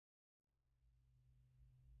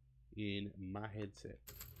in my headset.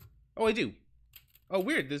 Oh, I do. Oh,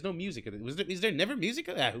 weird. There's no music. Is there never music?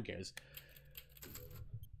 Ah, who cares?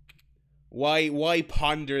 Why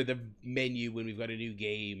ponder the menu when we've got a new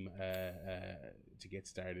game to get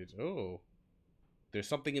started? Oh, there's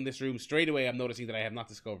something in this room straight away. I'm noticing that I have not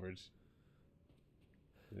discovered.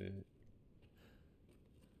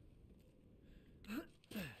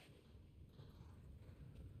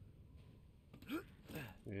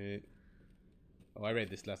 Oh, I read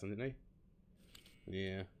this last time, didn't I?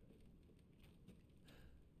 Yeah.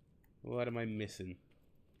 What am I missing?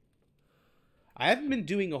 I haven't been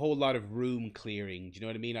doing a whole lot of room clearing. Do you know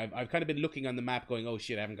what I mean? I've kind of been looking on the map going, oh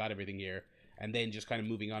shit, I haven't got everything here. And then just kind of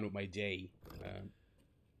moving on with my day.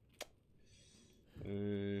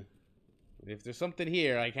 If there's something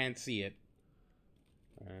here, I can't see it.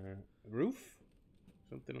 Roof?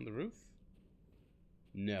 Something on the roof?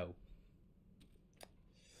 No.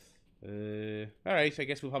 Alright, I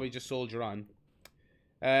guess we'll probably just soldier on.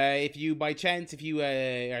 If you, by chance, if you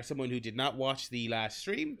are someone who did not watch the last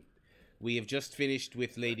stream, we have just finished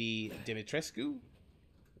with Lady Dimitrescu.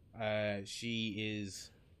 She is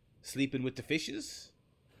sleeping with the fishes.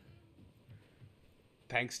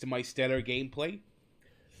 Thanks to my stellar gameplay.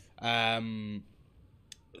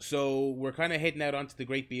 So we're kind of heading out onto the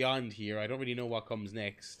great beyond here. I don't really know what comes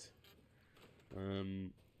next. Oh,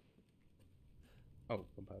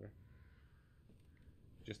 gunpowder.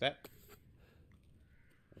 Just that?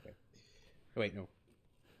 Okay. Oh, wait, no.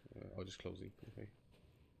 I'll just close it. Okay.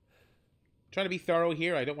 Trying to be thorough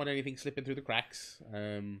here. I don't want anything slipping through the cracks.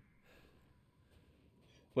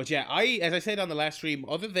 But yeah, as I said on the last stream,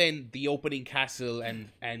 other than the opening castle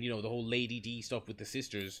and you know, the whole Lady D stuff with the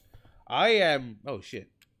sisters, I am... Oh,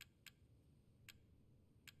 shit.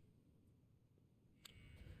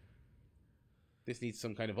 This needs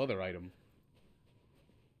some kind of other item.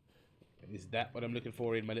 Is that what I'm looking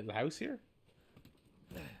for in my little house here?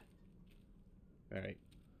 Alright.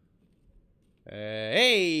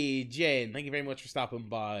 Hey, Jen. Thank you very much for stopping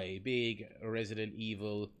by. Big Resident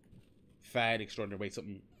Evil fan extraordinary. Wait,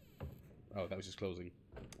 something... Oh, that was just closing.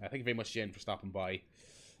 Thank you very much, Jen, for stopping by.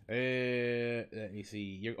 Let me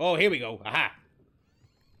see. Oh, here we go. Aha!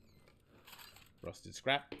 Rusted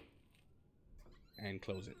scrap. And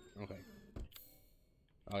close it. Okay.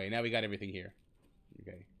 Okay, now we got everything here.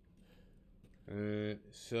 Okay.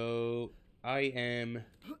 So I am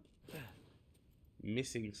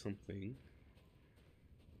missing something.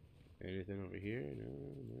 Anything over here?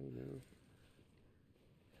 No.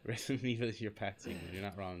 Resident Evil is your patsy. You're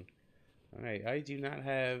not wrong. Alright, I do not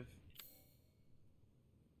have...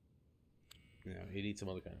 No, you need some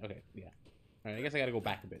other kind. Okay, yeah. Alright, I guess I gotta go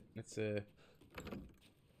back a bit. Let's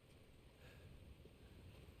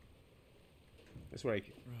That's where I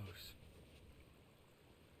can... Rose.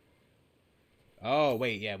 Oh,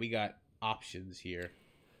 wait, yeah, we got options here.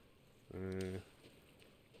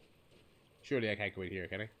 Surely I can't go in here,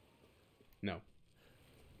 can I? No.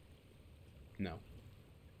 No.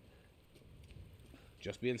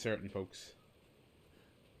 Just being certain, folks.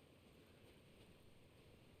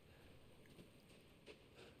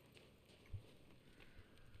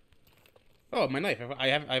 Oh, my knife.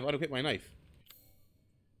 I've unequipped my knife.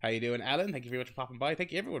 How you doing, Alan? Thank you very much for popping by.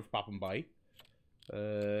 Thank you everyone for popping by.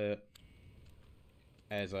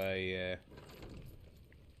 As I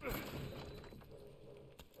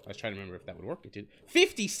was trying to remember if that would work. It did.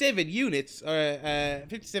 57 units.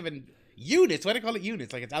 57 units. Why do I call it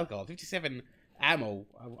units? Like it's alcohol. 57 ammo.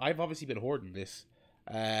 I've obviously been hoarding this.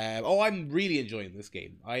 Oh, I'm really enjoying this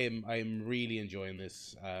game. I am really enjoying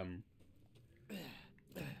this.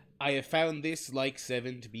 I have found this, like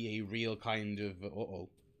 7, to be a real kind of... Uh-oh.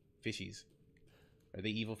 Fishies. Are they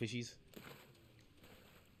evil fishies?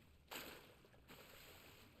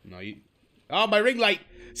 No, you... Oh, my ring light!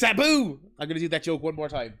 Sabu! I'm gonna do that joke one more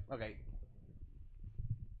time. Okay.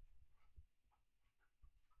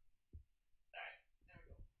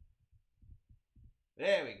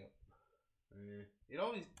 There we go. It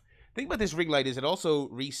always... The thing about this ring light is it also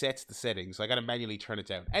resets the settings, so I gotta manually turn it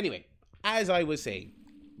down. Anyway, as I was saying,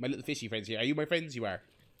 my little fishy friends here. Are you my friends? You are.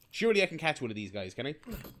 Surely I can catch one of these guys, can I?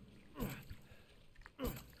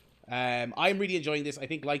 I'm really enjoying this. I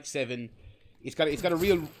think, like 7, it's got a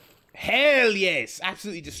real... Hell yes!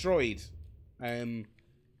 Absolutely destroyed.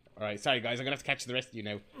 Alright, sorry guys, I'm gonna have to catch the rest of you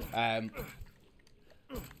now.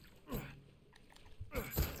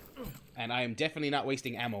 And I am definitely not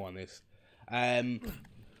wasting ammo on this.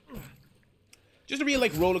 Just a real,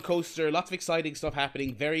 like, roller coaster. Lots of exciting stuff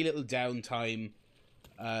happening. Very little downtime.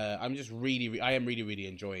 I'm just I am really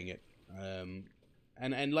enjoying it.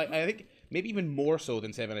 And like, I think maybe even more so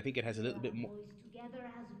than 7. I think it has a little bit more...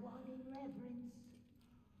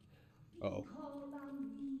 Uh-oh. Call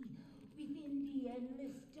on thee within the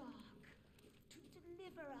endless dark to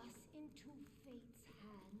deliver us into fate's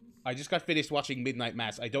hands. I just got finished watching Midnight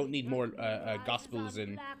Mass. I don't need more gospels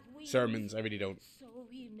and sermons. I really don't. So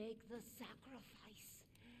we make the sacrifice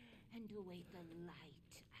and await the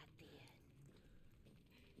light at the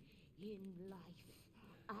end. In life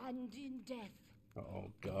and in death.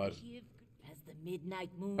 Oh, God. As the midnight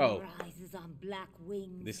moon rises on black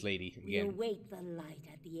wings, This lady we again. await the light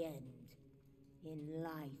at the end. In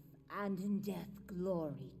life and in death,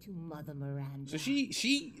 glory to Mother Miranda. So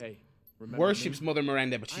she Hey, worships Mother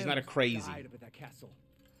Miranda, but she's not a I crazy. died up at that castle.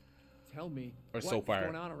 Tell me Or so what's far.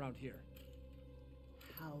 going on around here.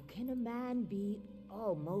 How can a man be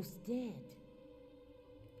almost dead?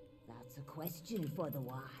 That's a question for the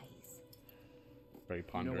wise. Very You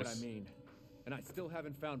know ponderous. what I mean. And I still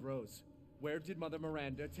haven't found Rose. Where did Mother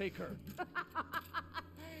Miranda take her?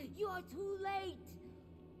 You're too late.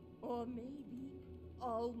 Or maybe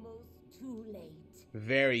almost too late.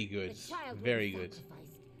 Very good. The child will Very be good.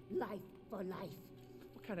 sacrificed, life for life.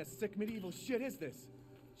 What kind of sick medieval shit is this?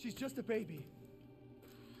 She's just a baby.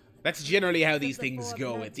 That's generally how these things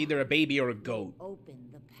go. It's either a baby or a goat. Open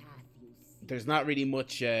the path you see. There's not really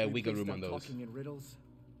much Will you wiggle please room stop on those. talking in riddles.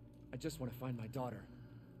 I just want to find my daughter.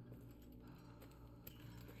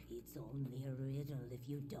 It's only a riddle if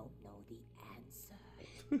you don't know the answer.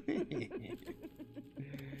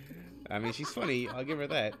 I mean, she's funny. I'll give her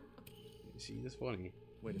that. She is funny.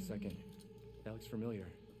 Wait a second. That looks familiar.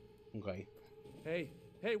 Okay. Hey,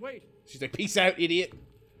 wait! She's like, peace out, idiot.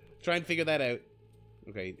 Try and figure that out.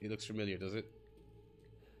 Okay, it looks familiar, does it?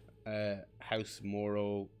 House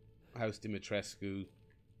Moro, House Dimitrescu,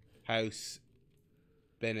 House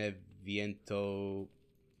Beneviento,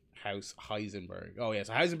 House Heisenberg. Oh, yeah,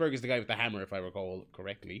 so Heisenberg is the guy with the hammer, if I recall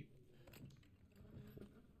correctly.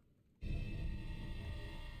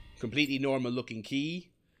 Completely normal looking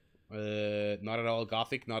key. Not at all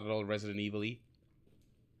gothic, not at all Resident Evil-y.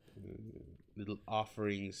 Little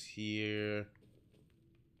offerings here.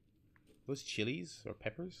 Those chilies or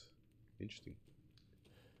peppers? Interesting.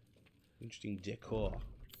 Interesting decor.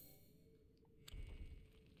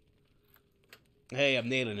 Hey, I'm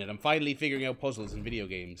nailing it. I'm finally figuring out puzzles in video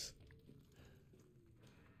games.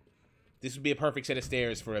 This would be a perfect set of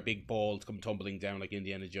stairs for a big ball to come tumbling down like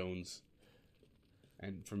Indiana Jones.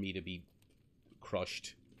 And for me to be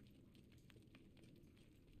crushed.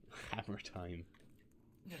 Hammer time.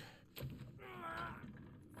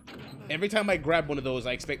 Every time I grab one of those,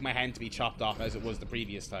 I expect my hand to be chopped off as it was the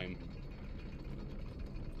previous time.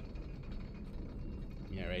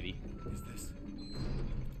 Yeah, ready. What is this?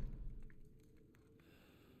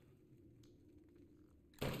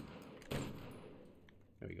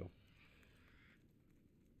 There we go.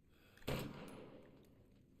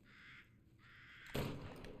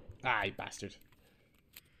 Ah, you bastard.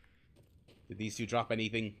 Did these two drop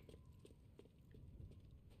anything?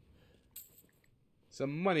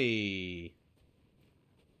 Some money.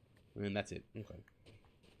 And that's it. Okay.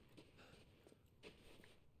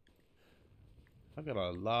 I've got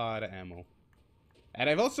a lot of ammo. And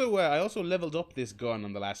I've also, I also leveled up this gun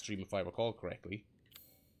on the last stream, if I recall correctly.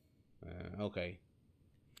 Okay.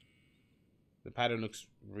 The pattern looks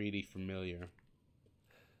really familiar.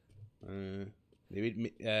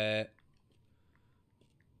 Maybe, let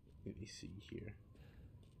me see here.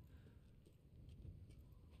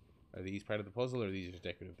 Are these part of the puzzle, or are these just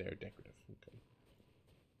decorative? They're decorative. Okay.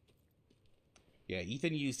 Yeah,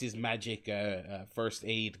 Ethan used his magic first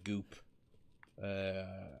aid goop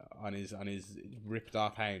on his ripped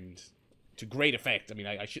off hand to great effect. I mean,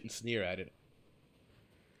 I shouldn't sneer at it.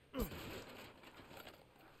 Let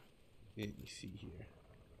me see here.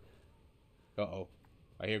 Uh-oh.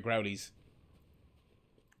 I hear growlies.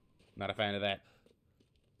 Not a fan of that.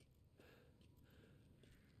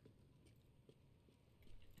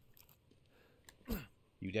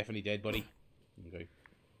 You definitely dead, buddy? Okay.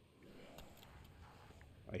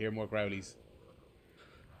 I hear more growlies.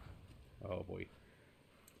 Oh, boy.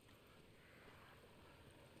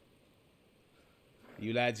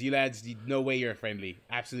 You lads, no way you're friendly.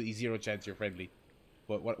 Absolutely zero chance you're friendly.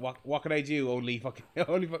 But what can I do? Only fucking,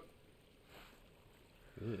 only fuck.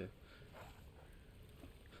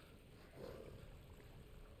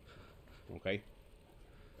 Okay.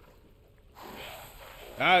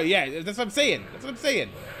 Oh, yeah, that's what I'm saying. That's what I'm saying.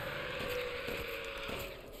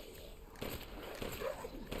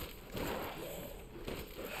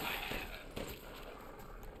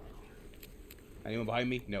 Anyone behind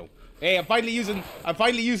me? No. Hey, I'm finally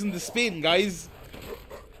using the spin, guys.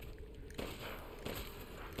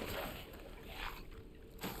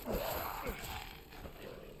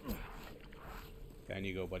 Down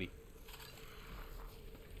you go, buddy.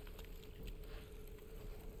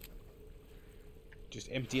 Just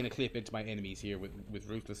emptying a clip into my enemies here with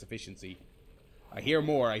ruthless efficiency. I hear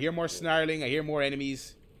more. I hear more snarling. I hear more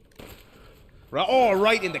enemies. Oh,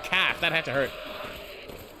 right in the calf. That had to hurt.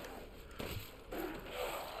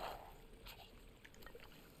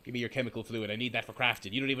 Give me your chemical fluid. I need that for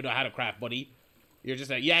crafting. You don't even know how to craft, buddy. You're just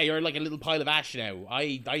like, yeah, you're like a little pile of ash now.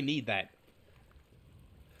 I need that.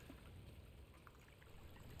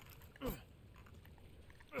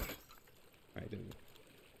 Alright, there we go.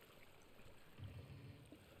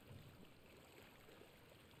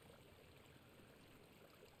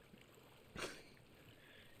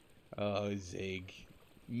 Oh, Zig.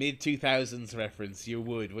 Mid-2000s reference. You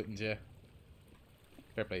would, wouldn't you?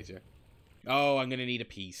 Fair play to you. Oh, I'm gonna need a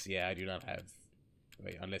piece. Yeah, I do not have.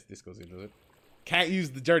 Wait, unless this goes into it. Can't use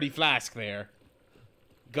the dirty flask there.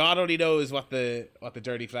 God only knows what the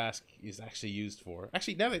dirty flask is actually used for.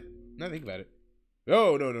 Actually, now that I think about it.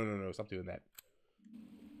 Oh, no. Stop doing that.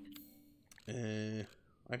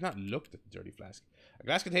 I've not looked at the dirty flask. A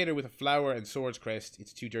glass container with a flower and sword's crest.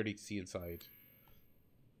 It's too dirty to see inside.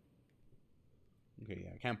 Okay,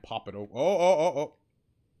 yeah, I can't pop it open. Oh.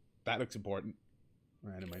 That looks important.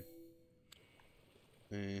 Never mind.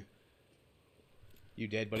 You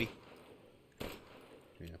dead, buddy?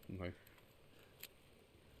 Yeah, okay.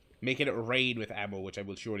 Making it rain with ammo, which I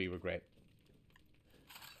will surely regret.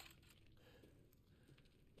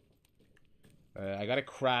 I gotta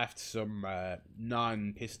craft some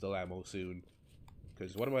non-pistol ammo soon.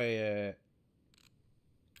 Because what am I...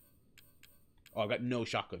 Oh, I've got no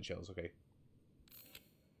shotgun shells, okay.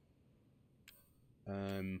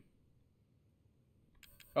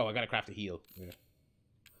 Oh, I gotta craft a heal. Yeah.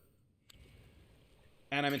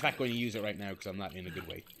 And I'm in fact going to use it right now because I'm not in a good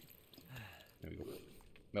way. There we go.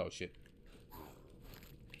 Oh shit.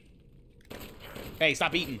 Hey,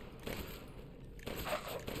 stop eating.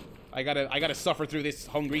 I gotta suffer through this,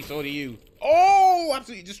 hungry, so do you. Oh,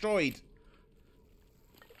 absolutely destroyed.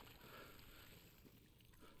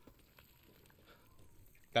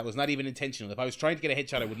 That was not even intentional. If I was trying to get a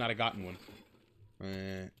headshot, I would not have gotten one.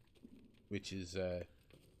 Which is okay,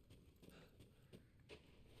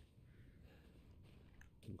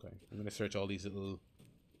 I'm gonna search all these little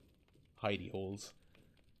hidey holes.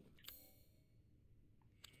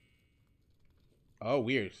 Oh,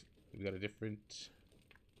 weird. We got a different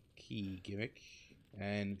key gimmick,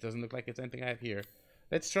 and it doesn't look like it's anything I have here.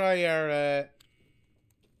 Let's try our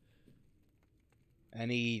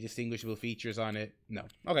any distinguishable features on it. No.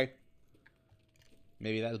 Okay.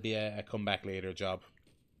 Maybe that'll be a comeback later job.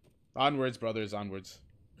 Onwards, brothers, onwards.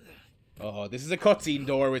 Oh, this is a cutscene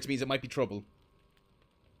door, which means it might be trouble.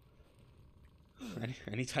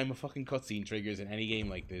 Anytime a fucking cutscene triggers in any game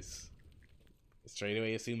like this, straight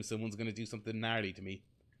away assume someone's gonna do something gnarly to me.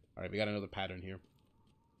 Alright, we got another pattern here.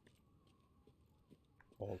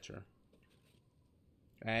 Altar.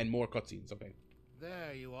 And more cutscenes, okay.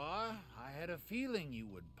 There you are. I had a feeling you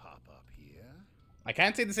would pop up here. I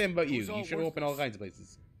can't say the same about you. Those You are show up in all worthless. kinds of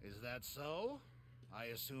places. Is that so? I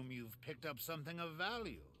assume you've picked up something of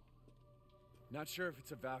value. Not sure if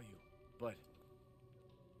it's a value, but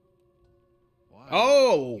Why?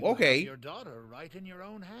 Oh, You have okay. your daughter right in your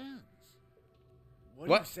own hands. what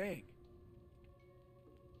What? are you saying?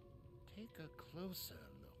 Take a closer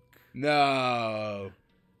look. No.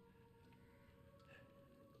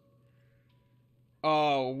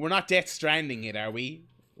 Oh, we're not Death Stranding it, are we?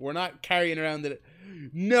 We're not carrying around the...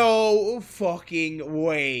 No fucking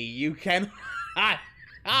way. You can...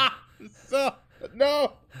 So...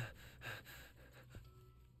 No.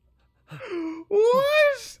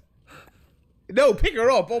 What? No, pick her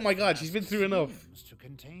up. Oh my god, she's been through enough. Seems to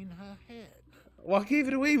contain her head. What gave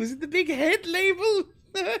it away? Was it the big head label?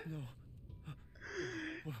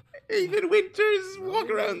 Even Winters walk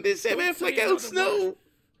around this MF say like another El Snow.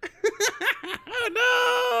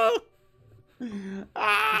 Oh no!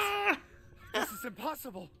 Ah! This is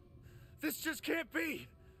impossible. This just can't be.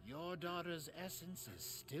 Your daughter's essence is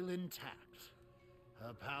still intact.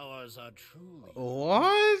 Her powers are truly...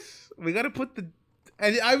 What? We gotta put the...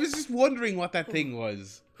 And I was just wondering what that thing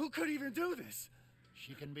was. Who could even do this?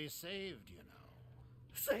 She can be saved, you know.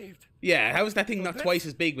 Saved. Yeah, how is that thing not This- twice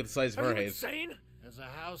as big with the size of Are her you head? insane? There's a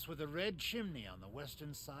house with a red chimney on the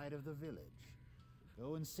western side of the village.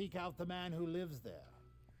 Go and seek out the man who lives there.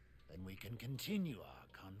 Then we can continue our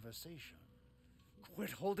conversation.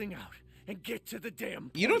 Quit holding out and get to the damn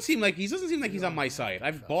point. You don't seem like... He doesn't seem like he's on my side.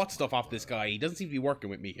 I've bought stuff off this guy. He doesn't seem to be working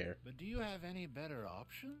with me here. But do you have any better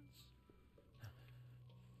options?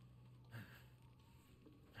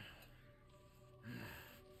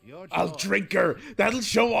 Your I'll choice. drink her. That'll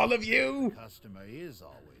show all of you. Customer is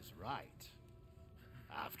always right.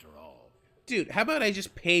 After all. Dude, how about I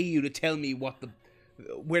just pay you to tell me what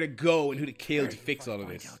where to go and who to kill to fix all of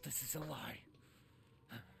Find this. out this is a lie.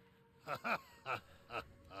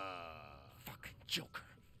 Fucking Joker.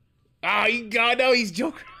 Ah, God, no, he's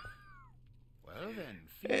Joker. Well then,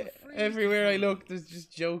 feel free Everywhere I to- look, there's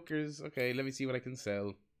just Jokers. Okay, let me see what I can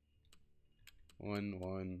sell.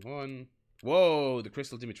 1. Whoa, the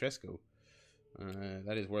Crystal Dimitrescu.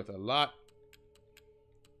 That is worth a lot.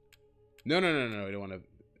 No, I don't want to.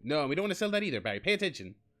 No, we don't want to sell that either, Barry. Pay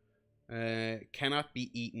attention. Cannot be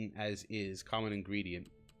eaten as is. Common ingredient.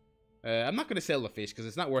 I'm not going to sell the fish because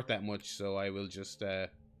it's not worth that much, so I will just...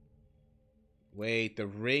 Wait, the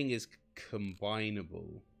ring is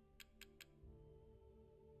combinable.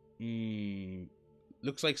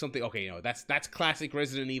 Looks like something... Okay, no, that's classic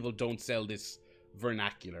Resident Evil. Don't sell this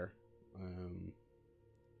vernacular.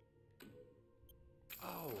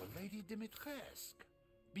 Oh, Lady Dimitrescu.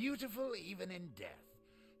 Beautiful even in death.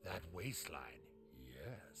 That waistline,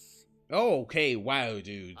 yes. Oh, okay. Wow,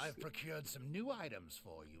 dude. I've procured some new items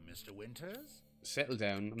for you, Mr. Winters. Settle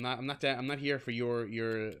down. I'm not here for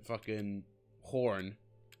your fucking horn.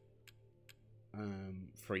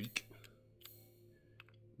 Freak.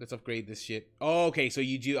 Let's upgrade this shit. Oh, okay, so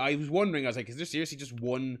you do... I was wondering, I was like, is there seriously just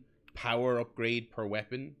one power upgrade per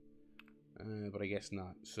weapon? But I guess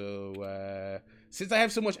not. So, since I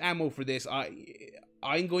have so much ammo for this,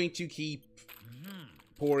 I'm going to keep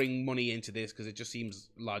pouring money into this because it just seems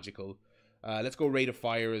logical. Let's go rate of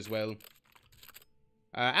fire as well.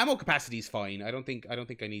 Ammo capacity is fine. I don't think I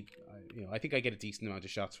need... you know, I think I get a decent amount of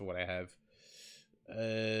shots for what I have.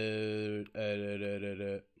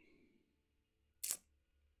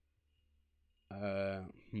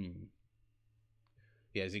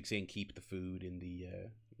 Yeah, Zig saying keep the food in the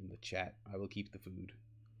chat. I will keep the food.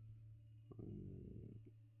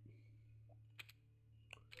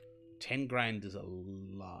 10 grand is a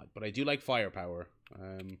lot, but I do like firepower.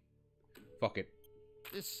 Fuck it.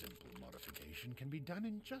 This simple modification can be done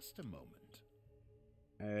in just a moment.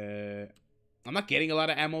 I'm not getting a lot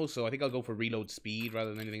of ammo, so I think I'll go for reload speed rather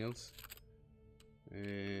than anything else.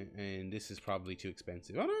 And this is probably too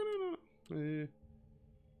expensive. Oh, no.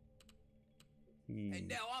 And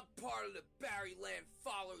now I'm part of the Barryland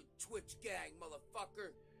Follow Twitch gang,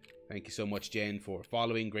 motherfucker. Thank you so much, Jen, for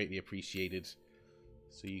following. Greatly appreciated.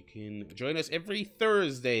 So you can join us every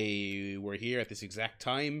Thursday. We're here at this exact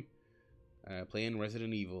time, playing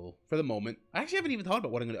Resident Evil for the moment. I actually haven't even thought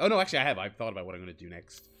about what I'm going to... Oh, no, actually, I have. I've thought about what I'm going to do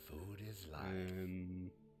next. Food is life.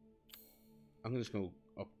 I'm just going to go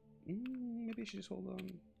up. Maybe I should just hold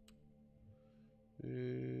on.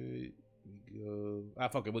 Go.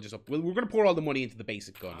 Fuck it. We'll just up. We're going to pour all the money into the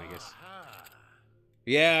basic gun, I guess. Aha.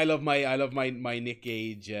 Yeah, I love my Nick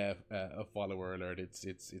Gage follower alert.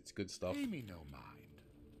 It's good stuff. Pay me no mind.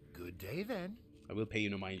 Good day then. I will pay you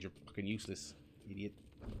no mind. You're fucking useless, idiot.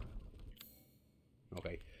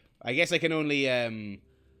 Okay, I guess I can only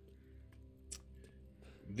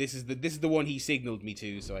This is the one he signaled me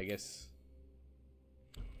to, so I guess.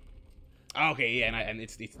 Okay, yeah, and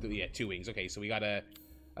it's 2 wings. Okay, so we got a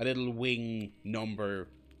little wing number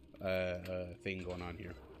thing going on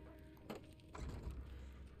here.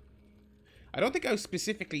 I don't think I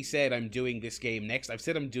specifically said I'm doing this game next. I've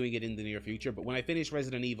said I'm doing it in the near future, but when I finish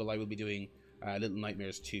Resident Evil, I will be doing Little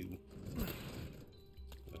Nightmares 2.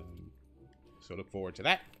 So look forward to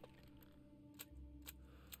that.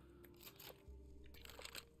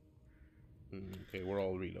 Okay, we're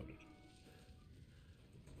all reloaded.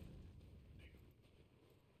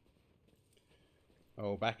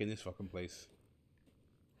 Oh, back in this fucking place.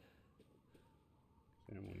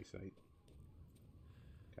 Ceremony site.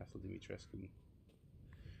 Castle Dimitrescu.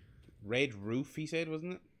 Red roof, he said,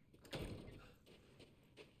 wasn't it?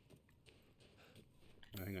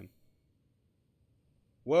 Oh, hang on.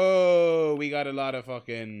 Whoa, we got a lot of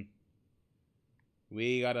fucking...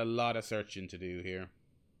 We got a lot of searching to do here.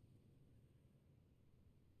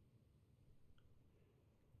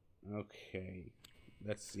 Okay.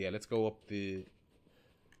 Let's go up the...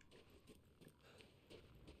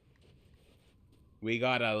 We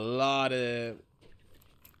got a lot of...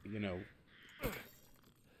 You know...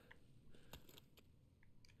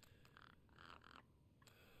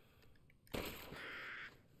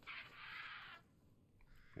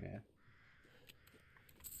 Yeah.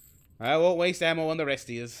 I won't waste ammo on the rest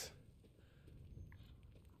of yous.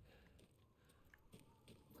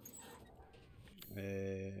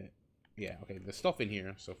 Yeah, okay, there's stuff in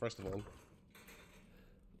here, so first of all...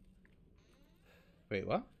 Wait,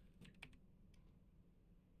 what?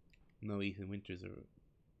 No, Ethan Winters are...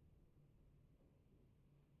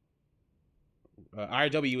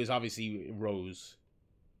 RW is obviously Rose.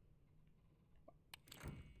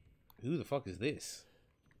 Who the fuck is this?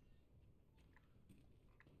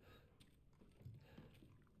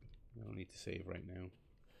 need to save right now.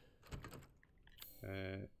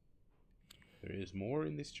 There is more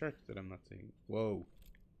in this chart that I'm not seeing. Whoa.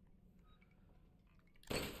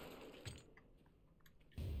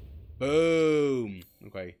 Boom.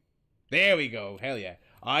 Okay. There we go. Hell yeah.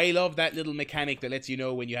 I love that little mechanic that lets you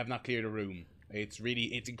know when you have not cleared a room. It's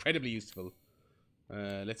incredibly useful.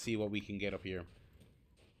 Let's see what we can get up here.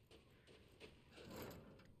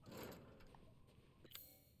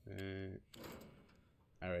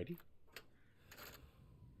 Alrighty.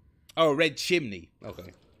 Oh, red chimney.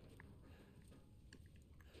 Okay.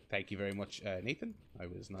 Thank you very much, Nathan. I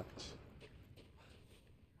was not...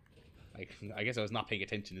 I guess I was not paying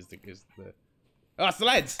attention is the... Oh, it's the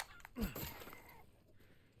lads!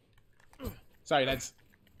 Sorry, lads.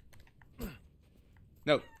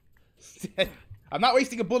 No. I'm not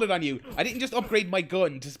wasting a bullet on you. I didn't just upgrade my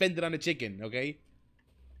gun to spend it on a chicken, okay?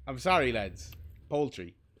 I'm sorry, lads.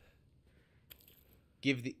 Poultry.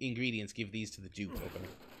 Give the ingredients, give these to the Duke, okay.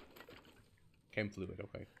 Chem fluid,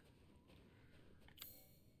 okay.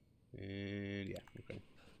 And yeah, okay.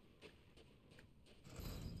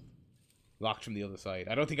 Locked from the other side.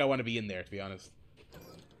 I don't think I want to be in there, to be honest.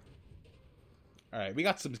 Alright, we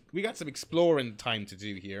got some exploring time to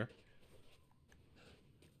do here.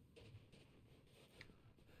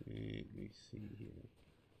 Let me see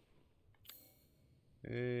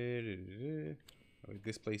here. Oh,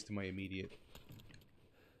 this place to my immediate.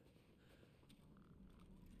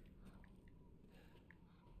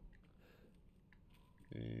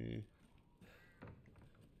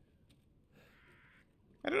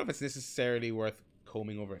 I don't know if it's necessarily worth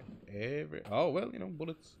combing over every... Oh, well, you know,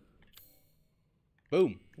 bullets.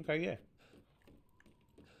 Boom. Okay, yeah.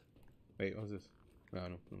 Wait, what was this? Oh, no,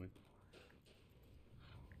 no, wait.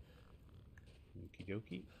 Okie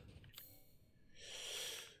dokie.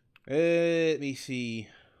 Let me see.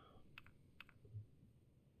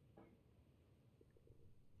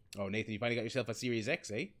 Oh, Nathan, you finally got yourself a Series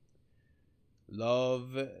X, eh?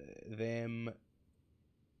 Love them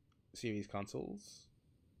series consoles.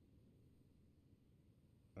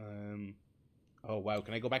 Oh wow,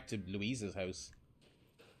 can I go back to Louisa's house?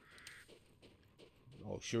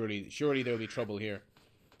 Oh, surely there'll be trouble here.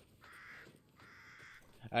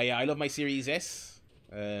 Yeah, I love my Series S.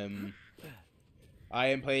 I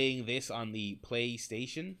am playing this on the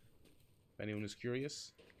PlayStation, if anyone is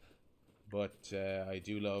curious. But I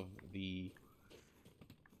do love the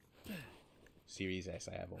Series S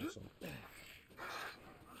I have also.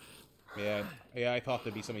 Yeah, I thought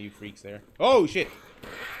there'd be some of you freaks there. Oh, shit!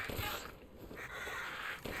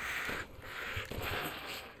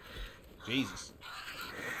 Jesus.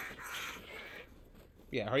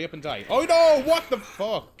 Yeah, hurry up and die. Oh no! What the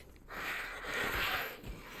fuck?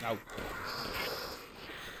 Ow.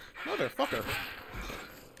 Motherfucker.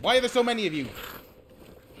 Why are there so many of you?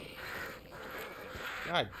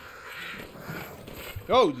 God.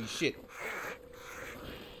 Holy shit.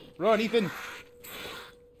 Run, Ethan.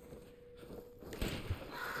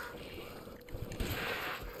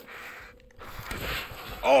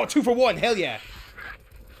 Oh, 2 for 1. Hell yeah.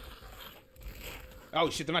 Oh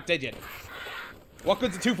shit, they're not dead yet. What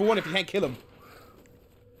good's a 2 for 1 if you can't kill them?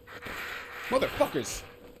 Motherfuckers.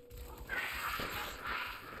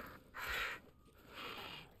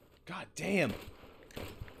 God damn.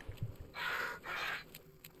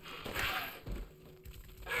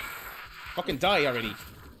 Fucking die already.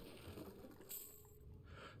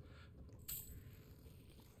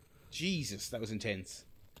 Jesus, that was intense.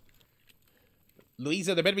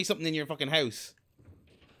 Louisa, there better be something in your fucking house.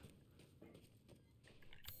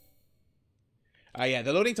 Yeah,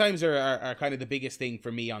 the loading times are kind of the biggest thing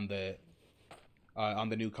for me on the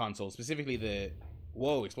new console. Specifically the...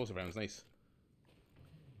 Whoa, explosive rounds, nice.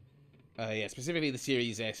 Yeah, specifically the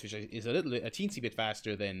Series S, which is a teensy bit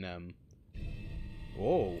faster than...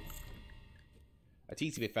 Whoa. A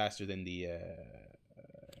teensy bit faster than the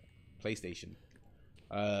PlayStation.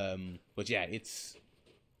 But yeah, it's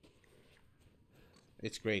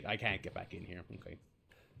great. I can't get back in here. Okay.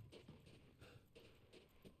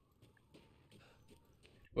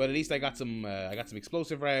 But at least I got some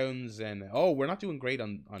explosive rounds, and oh, we're not doing great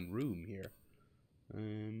on room here.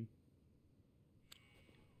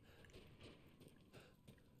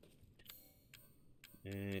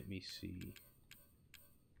 Let me see.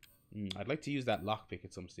 I'd like to use that lockpick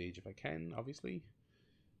at some stage if I can, obviously.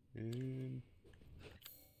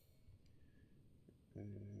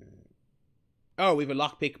 Oh, we have a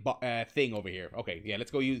lockpick thing over here. Okay, yeah, let's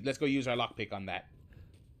go use our lockpick on that.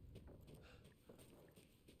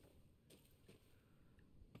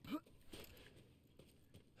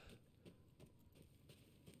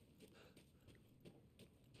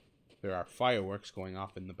 There are fireworks going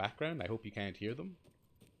off in the background. I hope you can't hear them.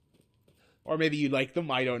 Or maybe you like them.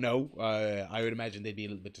 I don't know. I would imagine they'd be a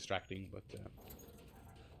little bit distracting, but...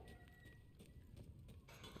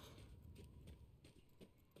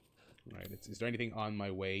 Alright, is there anything on my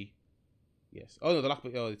way? Yes. Oh, no, the lock...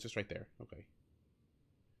 Oh, it's just right there. Okay.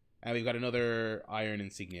 And we've got another iron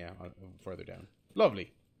insignia further down.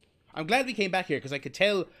 Lovely. I'm glad we came back here, because I could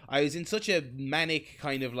tell I was in such a manic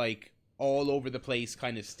kind of, like, all over the place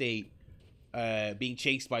kind of state, being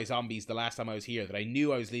chased by zombies the last time I was here, that I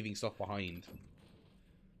knew I was leaving stuff behind.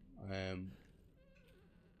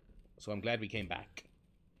 So I'm glad we came back.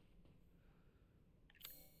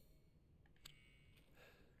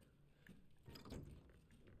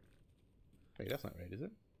 Wait, that's not right, is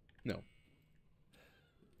it? No.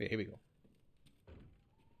 Yeah, here we go.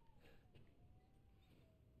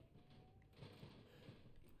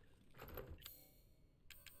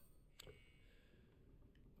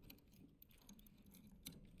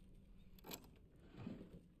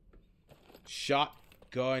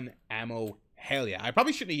 Shotgun ammo. Hell yeah. I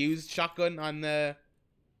probably shouldn't have used shotgun on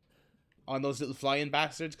those little flying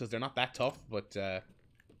bastards, because they're not that tough, but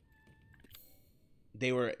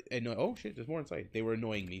they were annoying. Oh shit, there's more inside. They were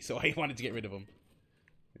annoying me, so I wanted to get rid of them.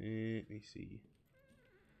 Let me see.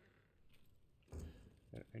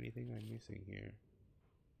 Is there anything I'm missing here?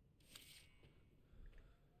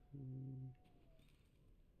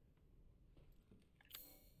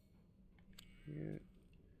 Yeah.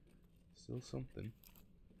 Still something.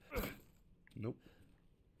 Nope.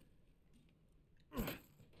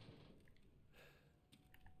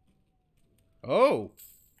 Oh!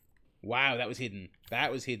 Wow, that was hidden.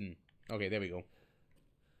 That was hidden. Okay, there we go.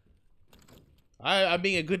 I'm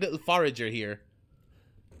being a good little forager here.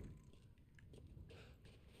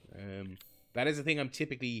 That is the thing I'm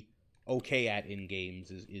typically okay at in games,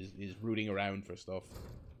 is rooting around for stuff.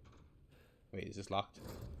 Wait, is this locked?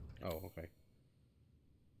 Oh, okay.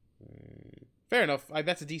 Fair enough.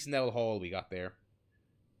 That's a decent little haul we got there.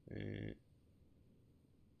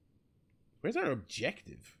 Where's our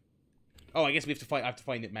objective? Oh, I guess we have to find. I have to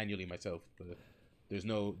find it manually myself. But there's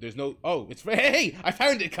no. Oh, it's hey! I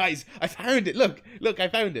found it, guys. I found it. Look, I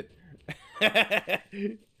found it.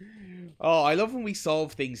 Oh, I love when we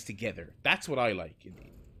solve things together. That's what I like.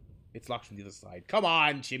 It's locked from the other side. Come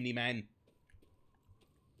on, chimney man.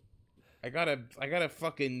 I got a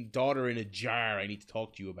fucking daughter in a jar I need to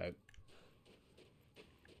talk to you about.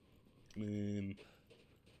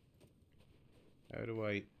 How do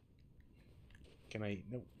I... Can I...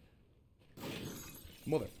 No.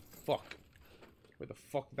 Motherfuck. Where the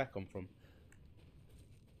fuck did that come from?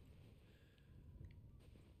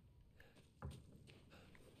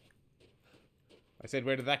 I said,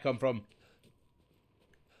 where did that come from?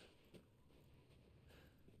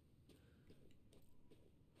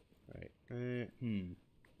 Right.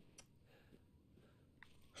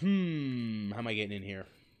 How am I getting in here?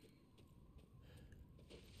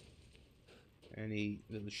 Any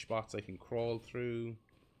little spots I can crawl through?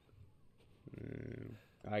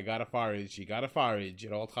 I gotta forage. You gotta forage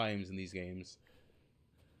at all times in these games.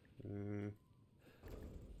 I'm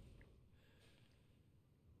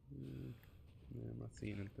not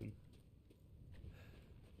seeing anything.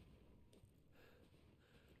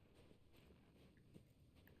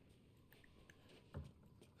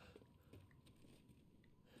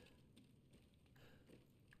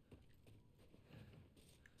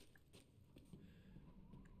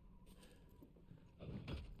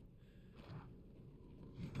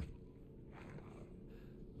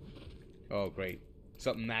 Oh, great.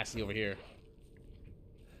 Something nasty over here.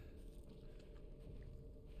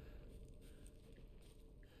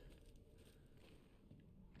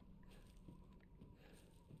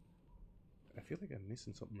 I feel like I'm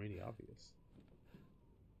missing something really obvious.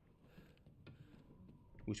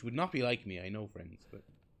 Which would not be like me, I know, friends, but...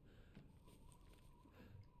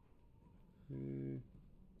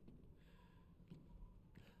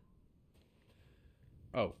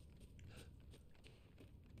 Oh.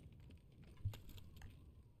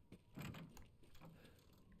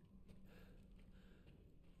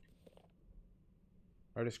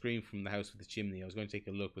 I heard a scream from the house with the chimney. I was going to take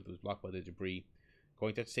a look, but it was blocked by the debris.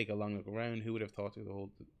 Going to have to take a long look around. Who would have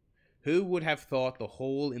thought the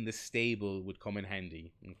hole in the stable would come in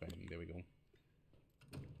handy? Okay, there we go.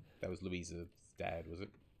 That was Louisa's dad, was it?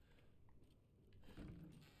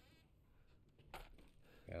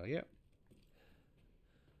 Hell yeah.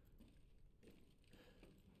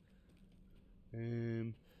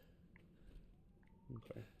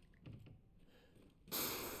 Okay.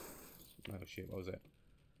 Oh shit, what was that?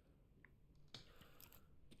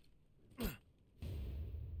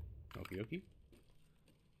 Okie dokie.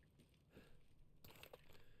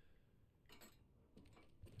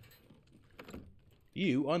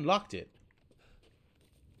 You unlocked it.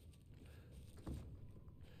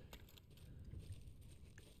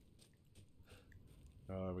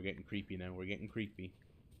 Oh, we're getting creepy now. We're getting creepy.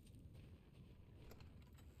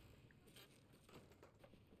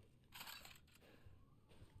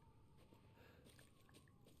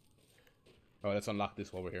 Oh, let's unlock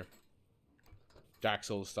this while we're here. Dark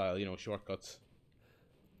Souls style, you know, shortcuts.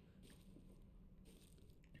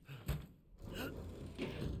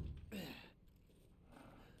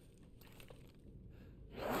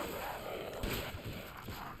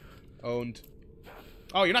 Owned.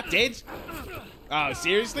 Oh, you're not dead? Oh,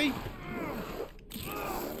 seriously?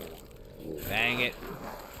 Dang it.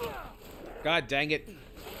 God dang it.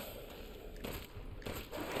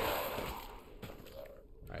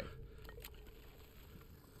 Alright.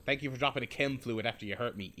 Thank you for dropping a chem fluid after you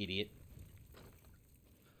hurt me, idiot.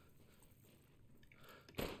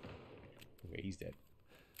 Okay, he's dead.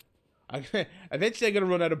 Eventually I'm going to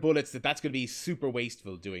run out of bullets that's going to be super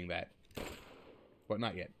wasteful doing that. But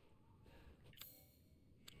not yet.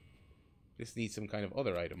 This needs some kind of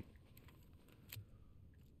other item.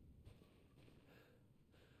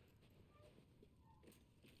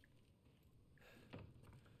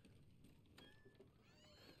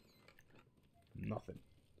 Nothing.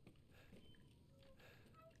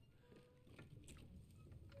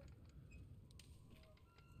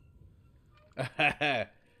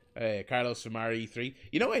 Carlos from RE3.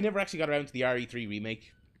 You know, I never actually got around to the RE3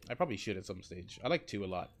 remake. I probably should at some stage. I like 2 a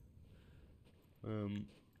lot.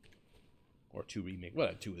 Or 2 remake.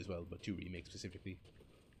 Well, 2 as well, but 2 remakes specifically.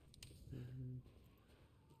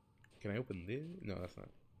 Can I open this? No, that's not.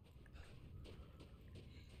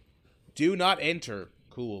 Do not enter.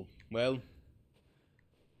 Cool. Well.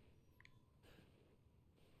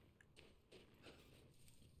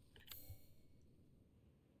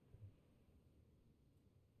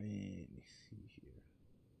 Let me see here.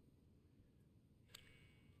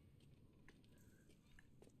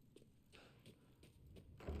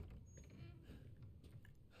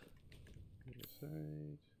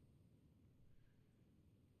 Side.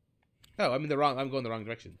 Oh, I'm going the wrong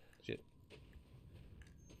direction. Shit.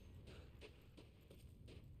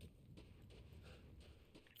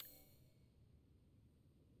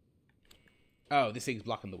 Oh, this thing's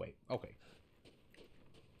blocking the way. Okay.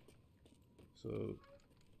 So,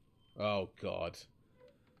 oh god.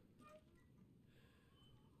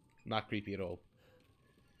 Not creepy at all.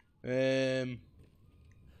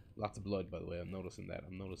 Lots of blood, by the way. I'm noticing that.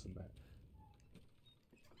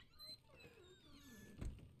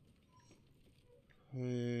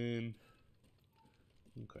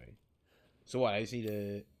 Okay. So what? I just need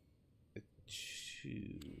a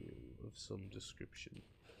tool of some description.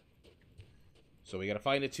 So we gotta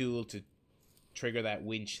find a tool to trigger that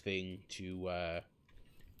winch thing to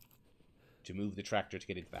move the tractor to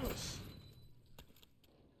get into the house.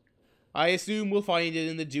 I assume we'll find it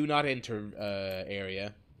in the do not enter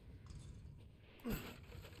area.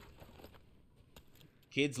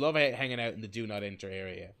 Kids love hanging out in the do not enter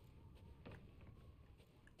area.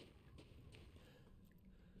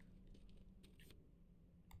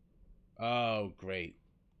 Oh, great.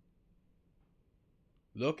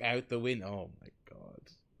 Look out the window. Oh, my God.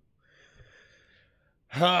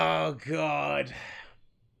 Oh, God.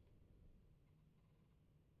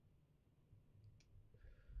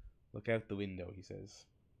 Look out the window, he says.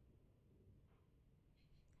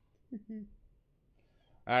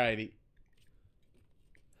 Alrighty.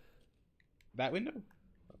 That window?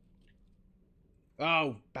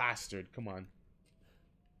 Oh, bastard. Come on.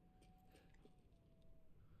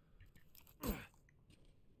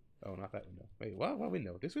 Oh, not that window. Wait, what? What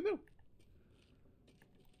window? This window?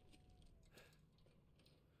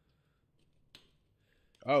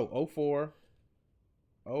 Oh, 04.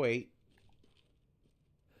 08.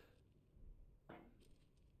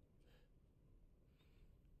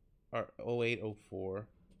 Or 08, 04.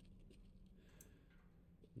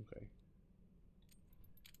 Okay.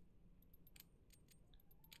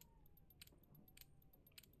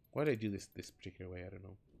 Why did I do this particular way? I don't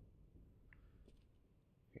know.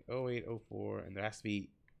 Okay, 08, 04, and there has to be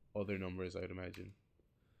other numbers, I would imagine.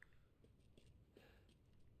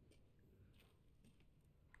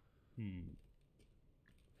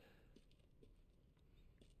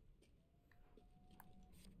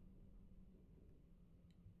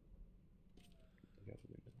 Look out the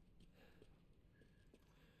window.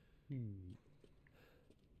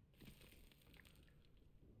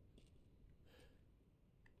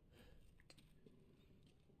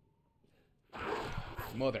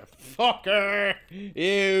 Motherfucker!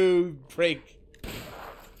 You prick!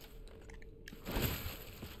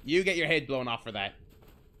 You get your head blown off for that.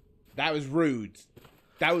 That was rude.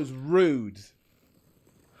 That was rude.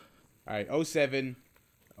 Alright, 07,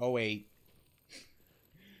 08.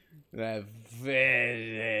 The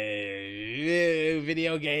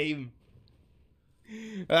video game.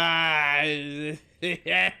 And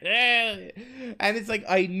it's like,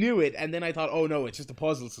 I knew it, and then I thought, oh no, it's just a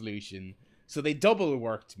puzzle solution. So they double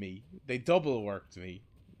worked me.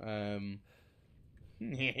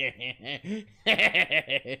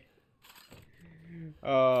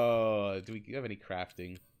 Oh, do we have any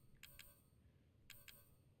crafting?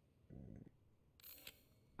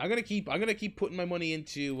 I'm gonna keep putting my money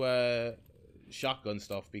into shotgun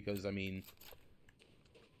stuff because I mean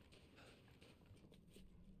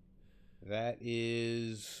that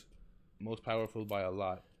is most powerful by a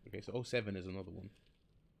lot. Okay, so 07 is another one.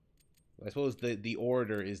 I suppose the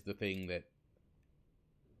order is the thing that.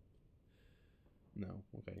 No,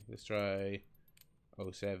 okay. Let's try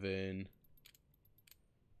 07.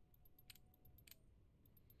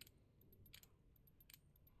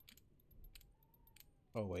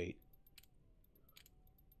 Oh wait.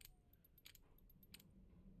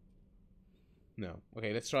 No.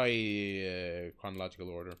 Okay, let's try chronological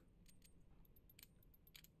order.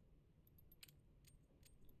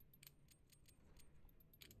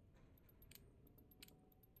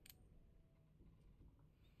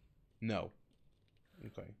 No.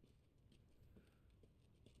 Okay.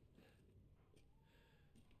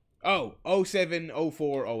 Oh, 07,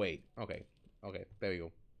 04, 08. Okay. Okay, there we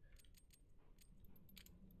go.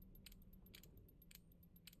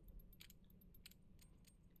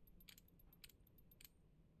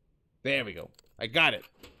 There we go. I got it.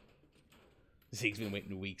 Zeke's been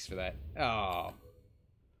waiting weeks for that. Oh.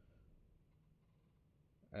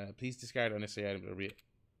 Please discard unnecessary items.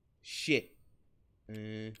 Shit.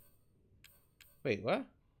 Wait, what?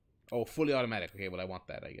 Oh, fully automatic. Okay, well, I want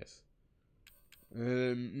that, I guess.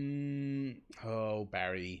 Oh,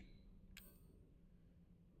 Barry.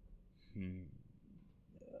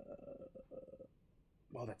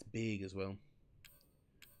 Well, that's big as well.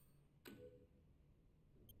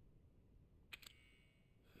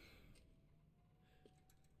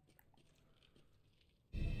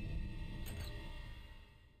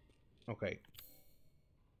 Okay.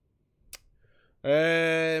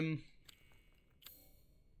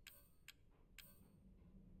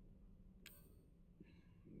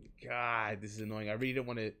 God, this is annoying. I really don't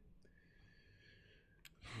want to.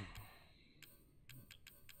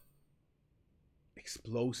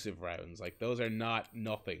 Explosive rounds. Like, those are not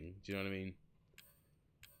nothing. Do you know what I mean?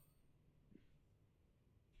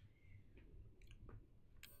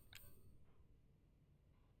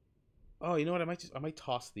 Oh, you know what? I might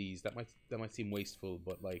toss these. That might seem wasteful,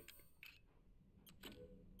 but like,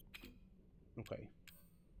 okay.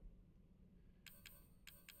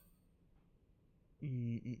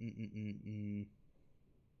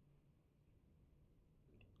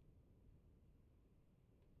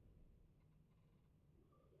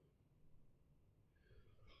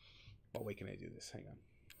 What way can I do this? Hang on.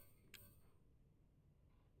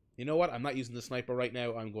 You know what? I'm not using the sniper right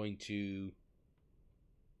now. I'm going to.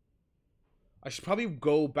 I should probably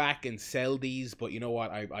go back and sell these, but you know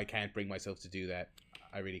what? I can't bring myself to do that.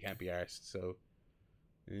 I really can't be arsed, so.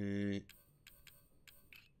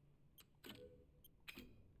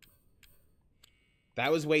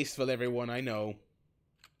 That was wasteful, everyone, I know.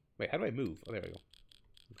 Wait, how do I move? Oh, there we go.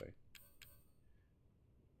 Okay.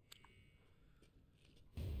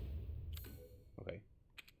 Okay.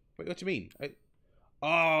 Wait, what do you mean?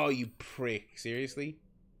 Oh, you prick. Seriously?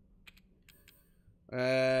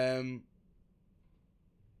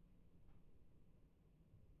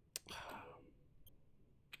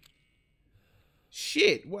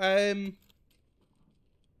 Shit.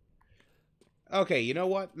 Okay, you know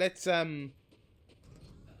what? Let's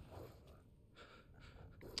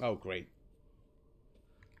Oh, great.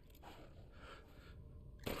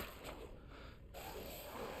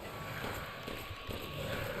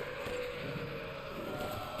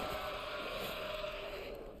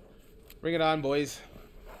 Bring it on, boys.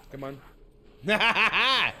 Come on.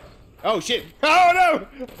 Oh, shit. Oh, no!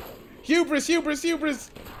 Hubris, hubris, hubris!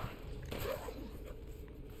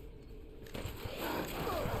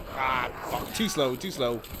 Ah, fuck. Too slow, too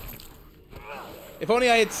slow. If only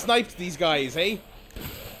I had sniped these guys, eh?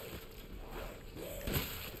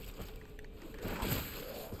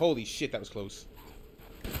 Holy shit, that was close.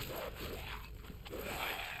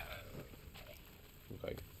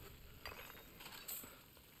 Okay.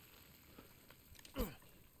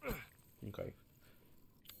 Okay.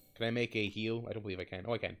 Can I make a heal? I don't believe I can.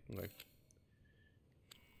 Oh, I can. Okay.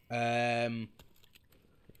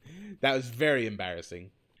 That was very embarrassing.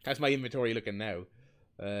 How's my inventory looking now?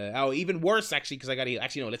 Oh, even worse, actually, because I got to heal.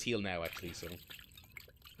 Actually, no, let's heal now, actually, so.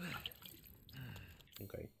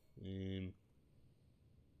 Okay.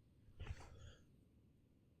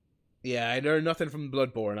 Yeah, I learned nothing from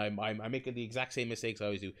Bloodborne. I'm making the exact same mistakes I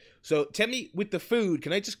always do. So, tell me, with the food,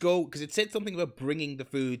 can I just go... Because it said something about bringing the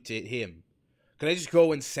food to him. Can I just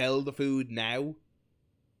go and sell the food now?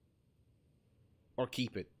 Or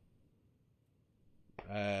keep it?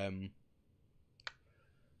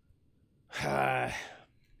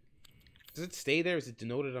 Does it stay there? Is it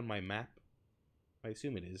denoted on my map? I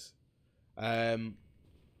assume it is. I've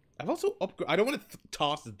also upgraded... I don't want to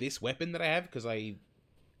toss this weapon that I have, because I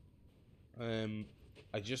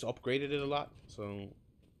just upgraded it a lot, so...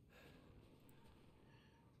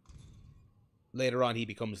 Later on, he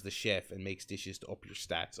becomes the chef and makes dishes to up your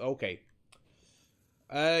stats. Okay.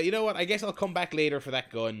 You know what? I guess I'll come back later for that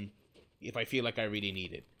gun if I feel like I really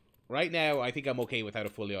need it. Right now, I think I'm okay without a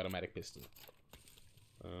fully automatic pistol.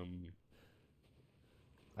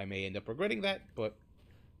 I may end up regretting that, but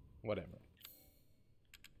whatever.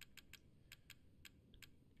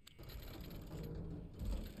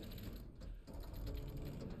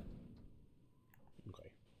 Okay.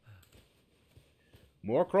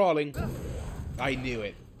 More crawling. I knew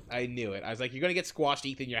it. I knew it. I was like, you're gonna get squashed,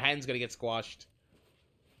 Ethan. Your hand's gonna get squashed.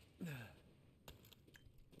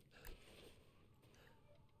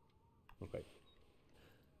 Okay.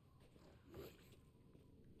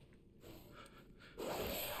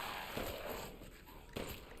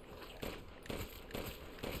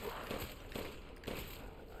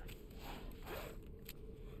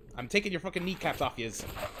 I'm taking your fucking kneecaps off yous.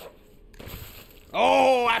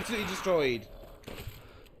 Oh, absolutely destroyed.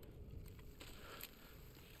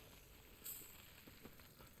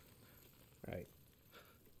 Right.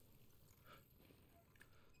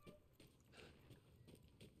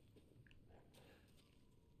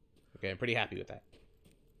 Okay, I'm pretty happy with that.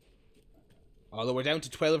 Although we're down to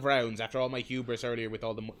 12 rounds after all my hubris earlier with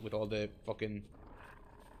all the fucking...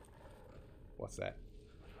 What's that?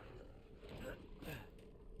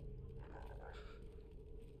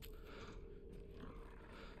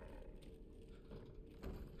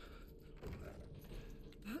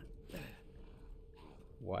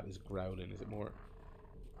 What is growling? Is it more?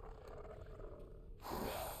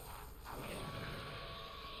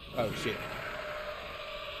 Oh shit.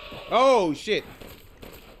 Oh shit.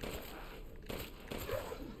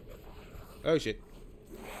 Oh shit.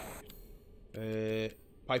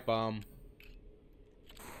 Pipe bomb.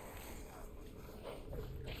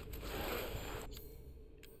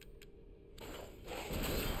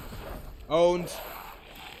 Owned.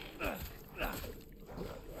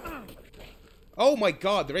 Oh my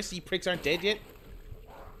god, the rest of you pricks aren't dead yet?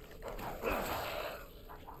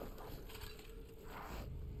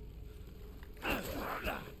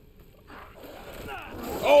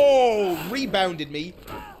 Oh, rebounded me.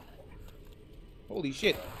 Holy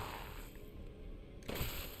shit.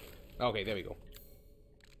 Okay, there we go.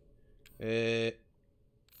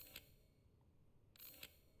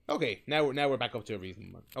 Okay, now we're back up to a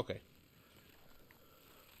reasonable mark. Okay.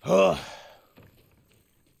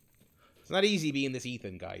 It's not easy being this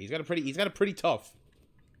Ethan guy. He's got a pretty tough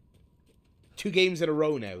 2 games in a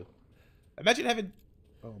row now. Imagine having...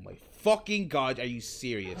 Oh my fucking god, are you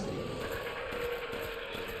serious?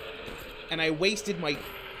 And I wasted my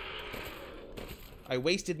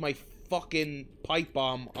fucking pipe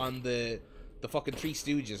bomb on the fucking Three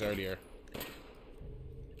Stooges earlier.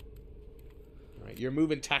 Alright, you're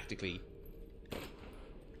moving tactically.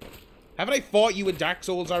 Haven't I fought you in Dark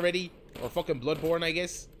Souls already? Or fucking Bloodborne, I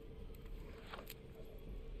guess?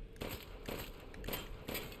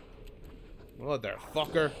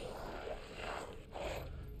 Motherfucker.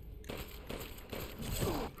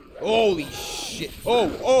 Holy shit.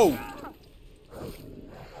 Oh!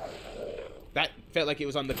 That felt like it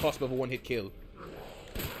was on the cusp of a one-hit kill.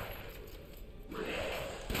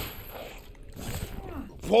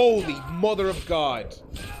 Holy mother of God.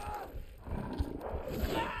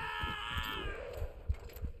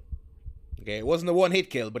 Okay, it wasn't a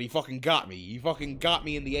one-hit kill, but he fucking got me. He fucking got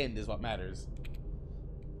me in the end is what matters.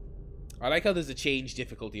 I like how there's a change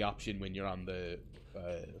difficulty option when you're on the...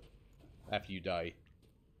 after you die.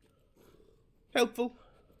 Helpful,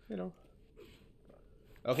 you know.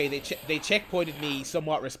 Okay, they checkpointed me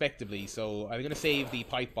somewhat respectably, so I'm gonna save the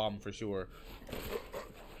pipe bomb for sure.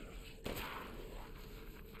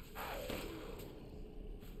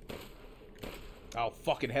 Oh,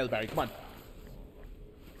 fucking hell, Barry, come on.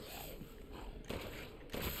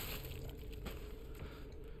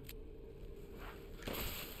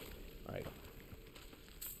 Alright.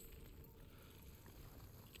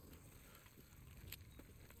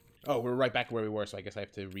 Oh, we're right back where we were, so I guess I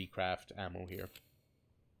have to recraft ammo here.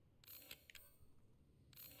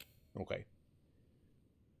 Okay.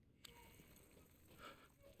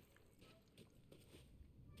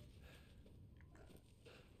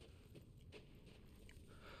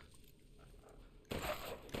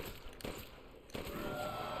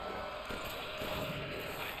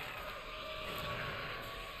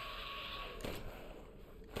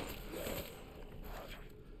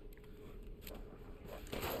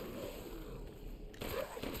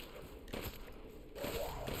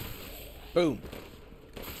 Boom.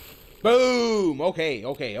 Boom! Okay,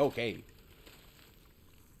 okay, okay.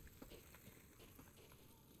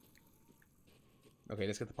 Okay,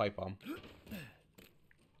 let's get the pipe bomb.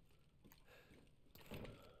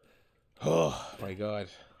 Oh, my God.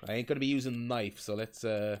 I ain't gonna be using the knife, so let's,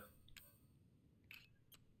 Come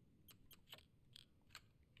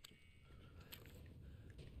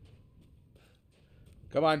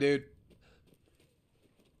on, dude.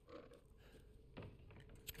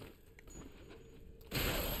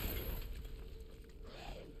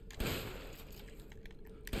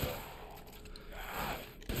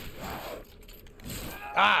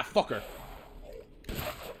 Ah, fucker.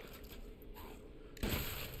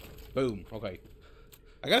 Boom. Okay.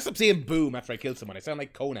 I gotta stop saying boom after I kill someone. I sound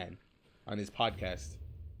like Conan on his podcast.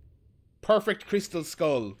 Perfect Crystal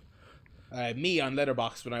Skull. Me on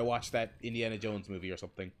Letterboxd when I watched that Indiana Jones movie or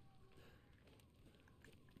something.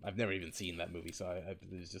 I've never even seen that movie, so it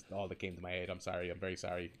was just all that came to my head. I'm sorry. I'm very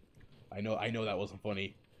sorry. I know that wasn't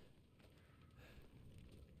funny.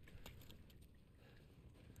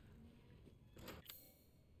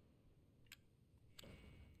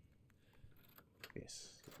 Yes.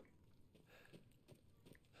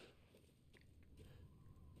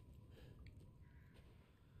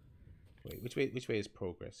 Wait, which way is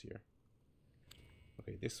progress here?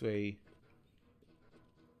 Okay, this way.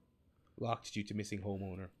 Locked due to missing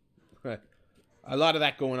homeowner. A lot of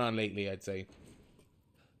that going on lately, I'd say.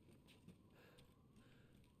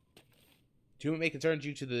 To make a turn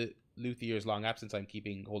due to the luthier's long absence, I'm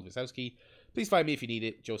keeping hold of his house key. Please find me if you need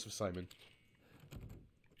it. Joseph Simon.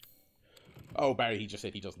 Oh, Barry, he just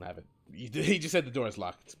said he doesn't have it. He just said the door is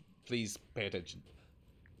locked. Please pay attention.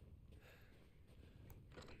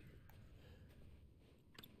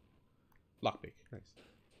 Lockpick. Nice.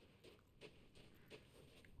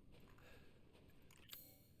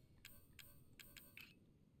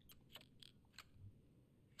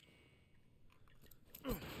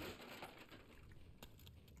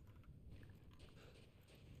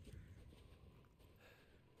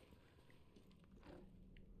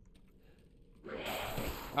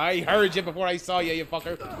 I heard you before I saw you, you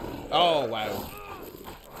fucker. Oh, wow.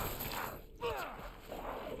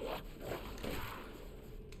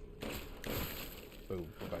 Boom.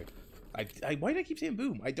 Okay. Why do I keep saying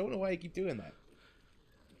boom? I don't know why I keep doing that.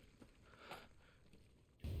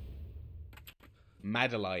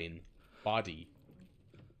 Madeline. Body.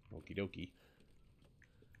 Okie dokie.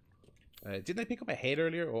 Didn't I pick up a head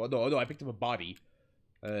earlier? Oh, no, I picked up a body.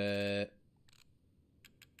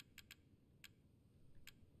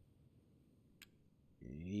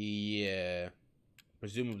 Yeah.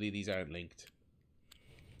 Presumably these aren't linked.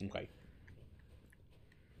 Okay.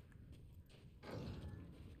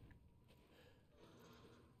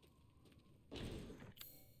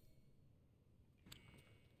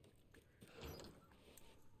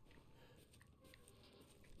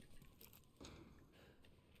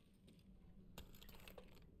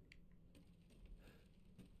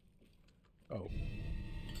 Oh.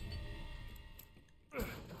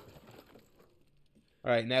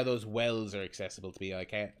 Alright, now those wells are accessible to me. I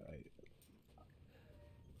can't...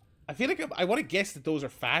 I feel like I want to guess that those are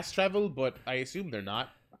fast travel, but I assume they're not.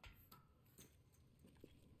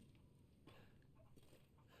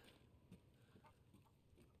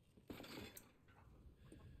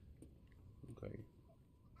 Okay.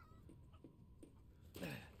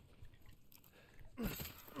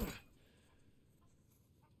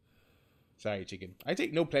 Sorry, chicken. I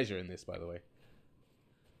take no pleasure in this, by the way.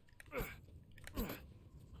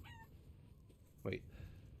 Wait.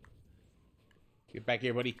 Get back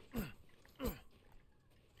here, buddy.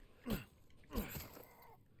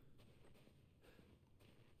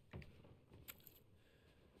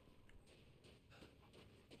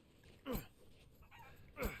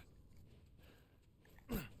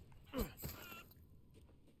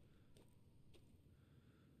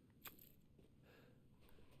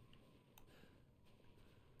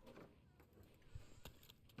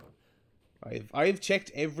 I've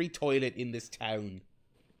checked every toilet in this town.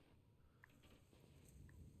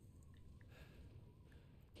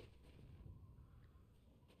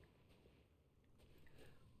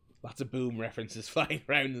 Lots of boom references flying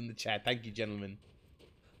around in the chat. Thank you, gentlemen.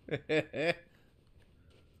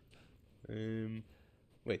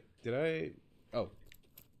 Wait, did I? Oh.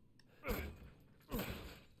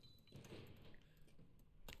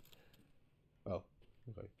 Oh,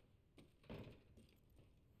 okay.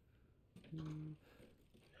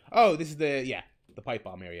 Oh, this is the pipe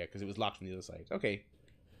bomb area because it was locked from the other side. Okay,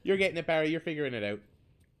 you're getting it, Barry. You're figuring it out.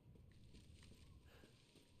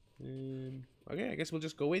 Okay, I guess we'll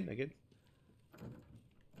just go in again.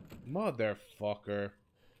 Motherfucker.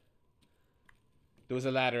 There was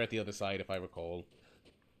a ladder at the other side, if I recall.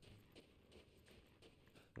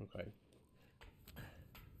 Okay.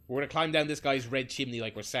 We're gonna climb down this guy's red chimney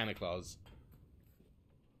like we're Santa Claus.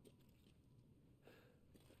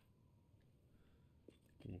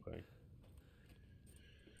 Okay.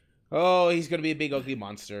 Oh, he's gonna be a big ugly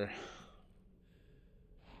monster.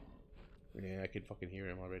 Yeah, I can fucking hear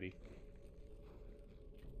him already.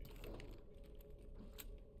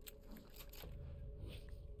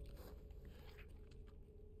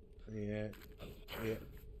 Yeah. Yeah.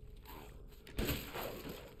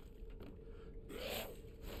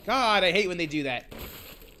 God, I hate when they do that.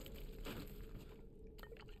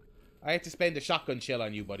 I have to spend a shotgun shell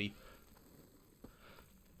on you, buddy.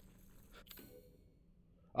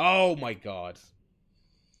 Oh my god.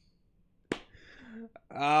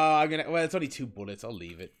 I'm gonna... Well, it's only 2 bullets. I'll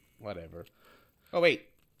leave it. Whatever. Oh, wait.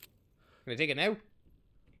 Can I take it now?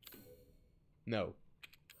 No.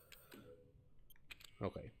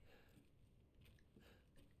 Okay.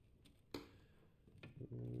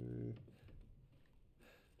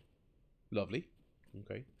 Lovely.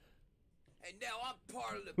 Okay. And now I'm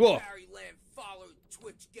part of the Whoa. Barryland Follow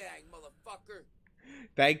Twitch gang, motherfucker.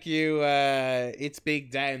 Thank you, It's Big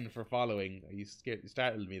Dan, for following. You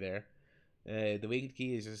startled me there. The winged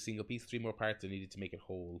key is just a single piece. 3 more parts are needed to make it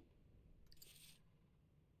whole.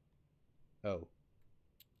 Oh.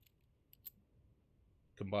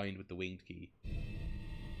 Combined with the winged key.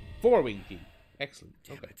 4 winged key. Excellent.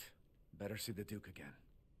 Damn Okay. it. Better see the Duke again.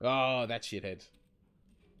 Oh, that shithead.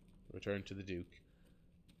 Return to the Duke.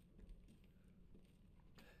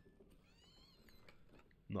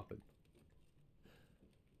 Nothing.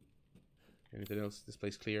 Anything else? This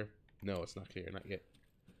place clear? No, it's not clear. Not yet.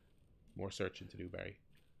 More searching to do, Barry.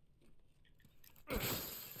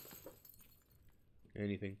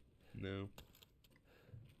 Anything? No.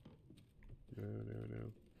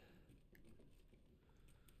 No.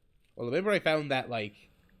 Well, remember I found that, like,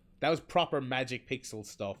 that was proper Magic Pixel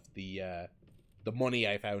stuff, the money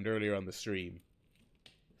I found earlier on the stream.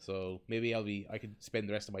 So, maybe I could spend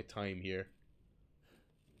the rest of my time here.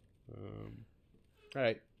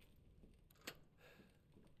 Alright.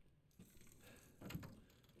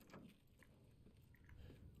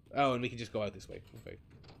 Oh, and we can just go out this way. Okay.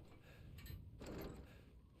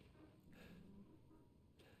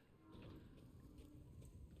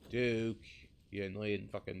 Duke, you annoying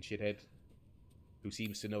fucking shithead. Who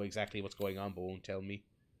seems to know exactly what's going on but won't tell me.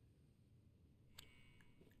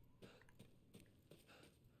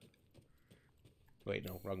 Wait,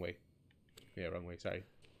 no, wrong way. Yeah, wrong way, sorry.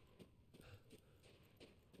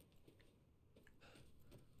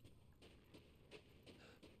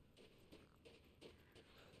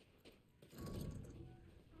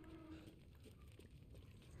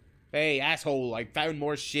 Hey, asshole, I found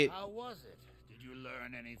more shit. How was it? Did you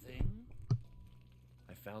learn anything?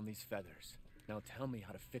 I found these feathers. Now tell me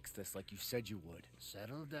how to fix this like you said you would.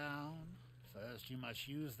 Settle down. First, you must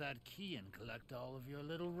use that key and collect all of your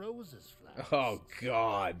little roses flowers. Oh,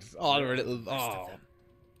 God. All our little... Rest of Oh. them.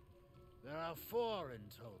 There are 4 in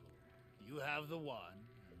total. You have the 1,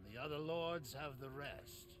 and the other lords have the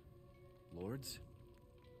rest. Lords?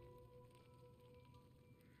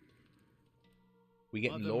 We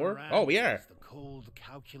getting Mother lore? Miranda Oh, we are. is the cold,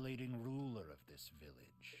 calculating ruler of this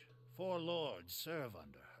village. 4 lords serve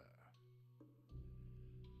under her.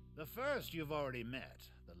 The first you've already met,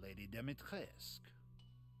 the Lady Dimitrescu.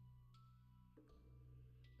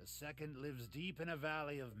 The second lives deep in a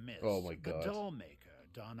valley of mist. Oh my God. The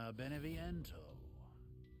dollmaker, Donna Beneviento.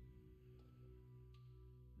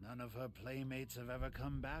 None of her playmates have ever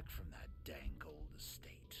come back from that dank old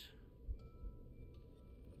estate.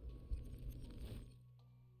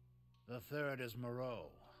 The third is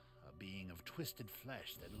Moreau, a being of twisted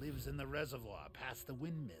flesh that lives in the reservoir past the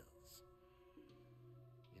windmills.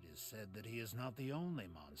 It is said that he is not the only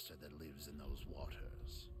monster that lives in those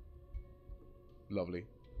waters. Lovely.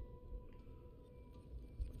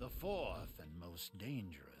 The fourth and most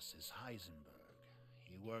dangerous is Heisenberg.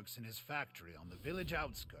 He works in his factory on the village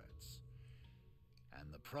outskirts.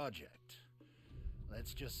 And the project.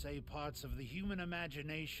 Let's just say parts of the human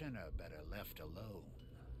imagination are better left alone.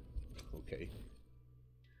 Okay.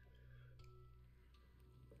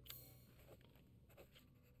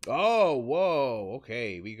 Oh, whoa.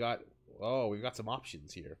 Okay, we got... Oh, we've got some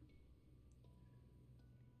options here.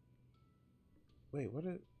 Wait, what?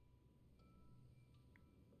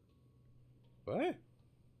 What?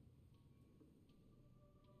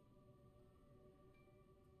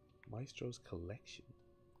 Maestro's collection.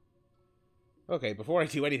 Okay, before I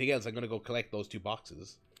do anything else, I'm gonna go collect those 2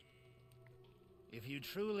 boxes. If you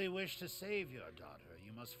truly wish to save your daughter,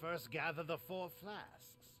 you must first gather the 4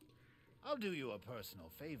 flasks. I'll do you a personal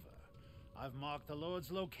favor. I've marked the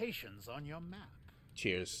Lord's locations on your map.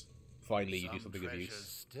 Cheers. Finally, you do Some something of treasures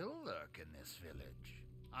use. still lurk in this village.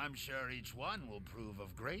 I'm sure each one will prove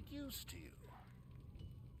of great use to you.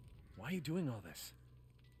 Why are you doing all this?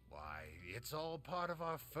 Why, it's all part of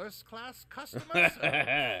our first-class customer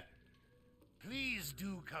service. Please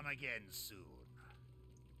do come again soon.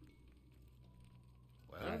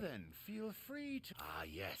 Well then, feel free to... Ah,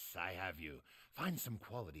 yes, I have you. Find some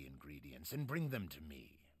quality ingredients and bring them to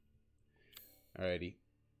me. Alrighty.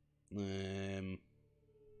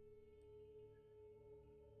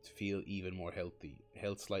 To feel even more healthy.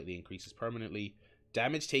 Health slightly increases permanently.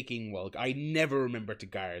 Damage taking, well, I never remember to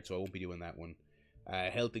guard, so I won't be doing that one.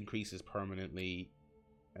 Health increases permanently.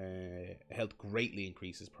 Health greatly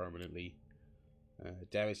increases permanently.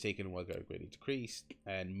 Damage taken while guard greatly decreased.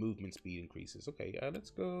 And movement speed increases. Okay,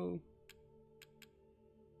 let's go...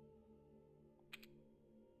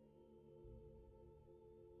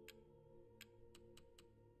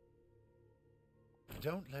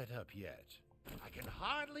 Don't let up yet. I can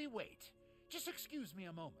hardly wait. Just excuse me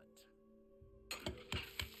a moment.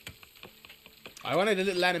 I wanted a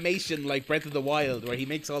little animation like Breath of the Wild, where he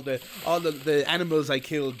makes all the animals I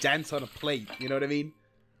kill dance on a plate. You know what I mean?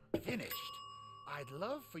 Finished. I'd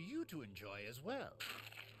love for you to enjoy as well.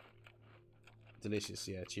 Delicious,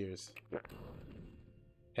 yeah. Cheers.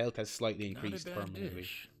 Health has slightly Not a increased bad permanently.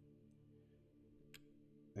 dish.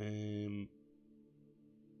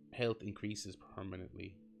 Health increases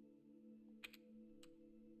permanently.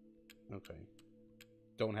 Okay.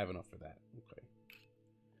 Don't have enough for that. Okay.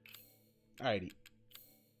 Alrighty.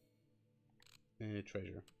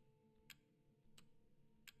 Treasure.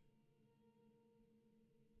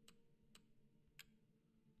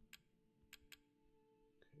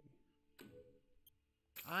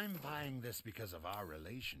 I'm buying this because of our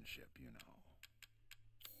relationship, you know.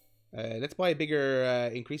 Let's buy a bigger,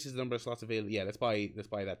 increases the number of slots available. Yeah, let's buy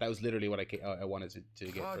that. That was literally what I wanted to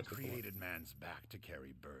get God first. created man's back to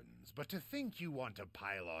carry burdens, but to think you want to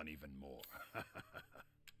pile on even more.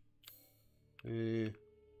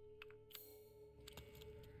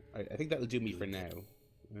 I think that'll do me for now.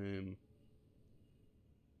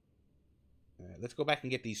 Let's go back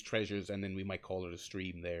and get these treasures, and then we might call it a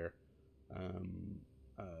stream there.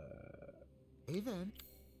 Hey then.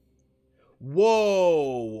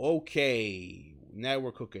 Whoa! Okay, now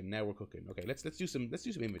we're cooking. Now we're cooking. Okay, let's do some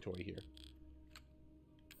inventory here.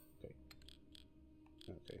 Okay.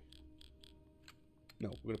 Okay. No,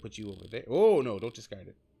 we're gonna put you over there. Oh no! Don't discard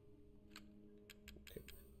it. Okay.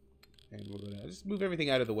 And we're gonna just move everything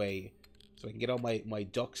out of the way so I can get all my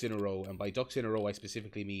ducks in a row. And by ducks in a row, I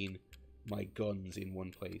specifically mean my guns in one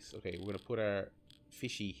place. Okay, we're gonna put our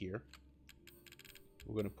fishy here.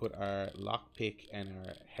 We're gonna put our lockpick and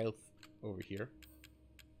our health over here.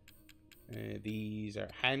 These are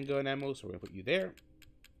handgun ammo, so we're gonna put you there.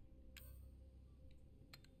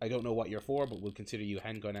 I don't know what you're for, but we'll consider you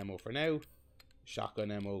handgun ammo for now.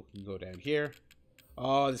 Shotgun ammo can go down here.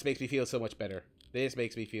 Oh, this makes me feel so much better. This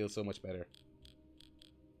makes me feel so much better.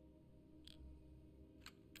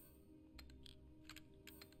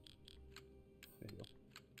 There you go.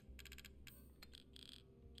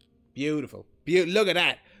 Beautiful. Look at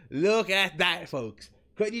that. Look at that, folks.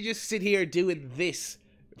 Couldn't you just sit here doing this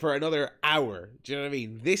for another hour? Do you know what I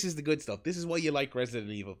mean? This is the good stuff. This is why you like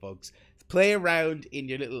Resident Evil, folks. Play around in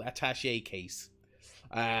your little attaché case.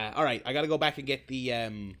 Alright, I gotta go back and get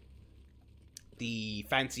the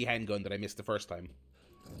fancy handgun that I missed the first time.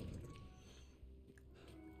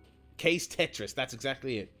 Case Tetris, that's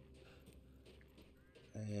exactly it.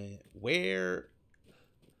 Where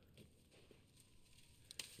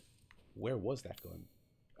was that gun?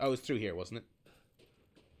 Oh, it was through here, wasn't it?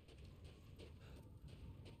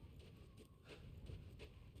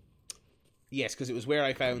 Yes, because it was where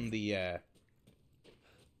I found the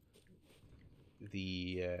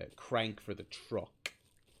crank for the truck.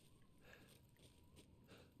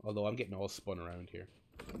 Although I'm getting all spun around here.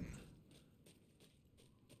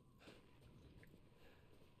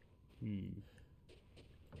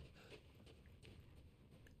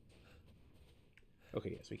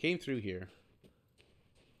 Okay, yes, we came through here.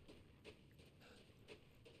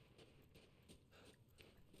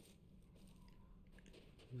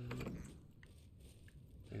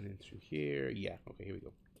 through here. Yeah, okay, here we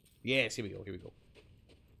go. Yes, here we go, here we go.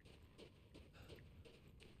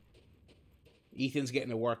 Ethan's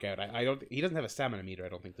getting a workout. I don't... He doesn't have a stamina meter, I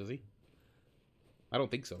don't think, does he? I don't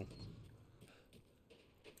think so.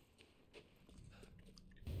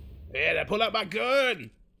 Yeah, I pull out my gun!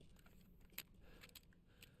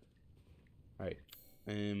 Alright.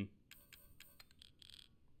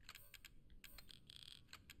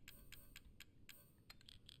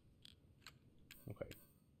 Okay.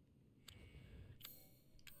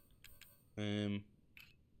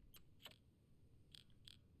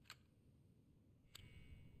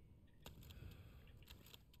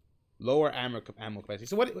 Lower ammo capacity.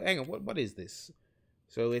 So what? Hang on. What is this?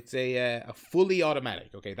 So it's a fully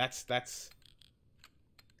automatic. Okay, that's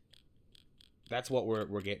what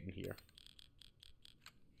we're getting here.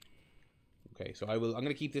 Okay, so I'm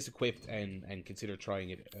gonna keep this equipped and consider trying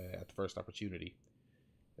it at the first opportunity.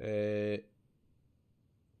 We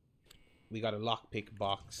got a lockpick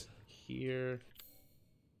box here.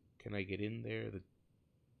 Can I get in there? The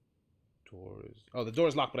door is... Oh, the door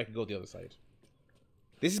is locked, but I can go the other side.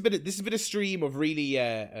 This has been a stream of really...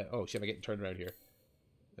 oh, shit, I'm getting turned around here.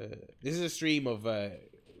 This is a stream of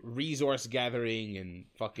resource gathering and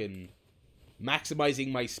fucking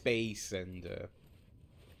maximizing my space. And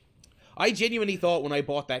I genuinely thought when I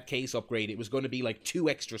bought that case upgrade, it was going to be like 2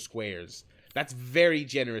 extra squares. That's very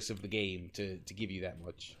generous of the game to give you that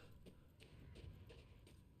much.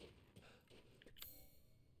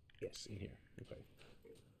 Yes, in here. Okay.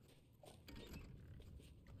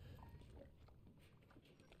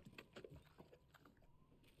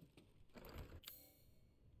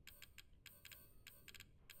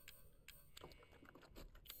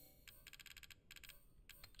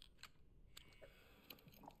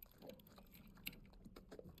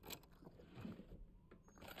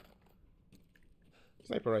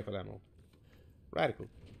 Sniper rifle ammo. Radical.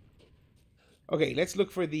 Okay, let's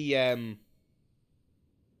look for the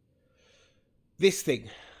this thing.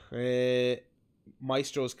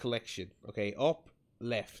 Maestro's collection. Okay, up,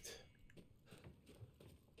 left.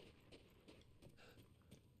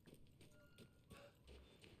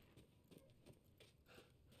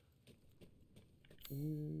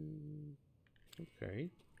 Okay.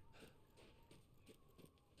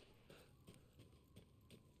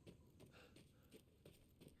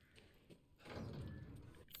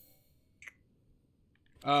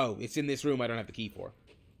 Oh, it's in this room I don't have the key for.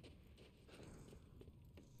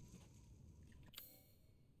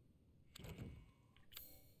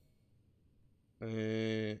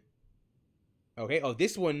 Okay, oh,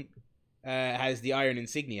 this one has the iron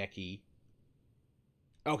insignia key.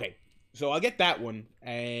 Okay, so I'll get that one,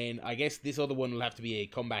 and I guess this other one will have to be a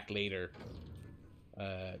come back later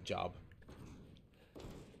job.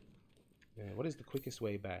 What is the quickest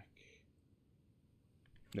way back?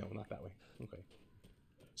 No, not that way. Okay.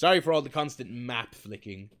 Sorry for all the constant map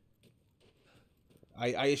flicking.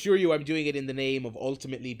 I assure you I'm doing it in the name of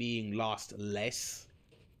ultimately being lost less.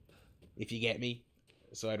 If you get me.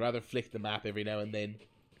 So I'd rather flick the map every now and then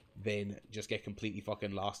than just get completely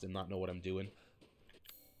fucking lost and not know what I'm doing.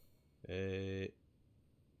 Yeah.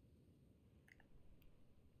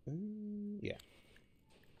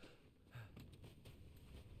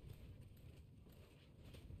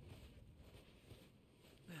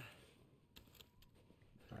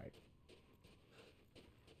 Alright.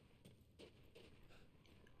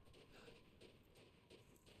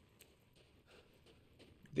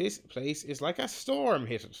 This place is like a storm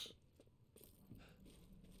hit it.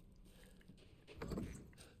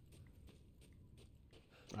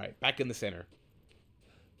 Alright, back in the center.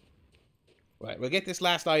 Right, we'll get this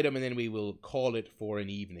last item and then we will call it for an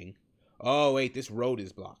evening. Oh, wait, this road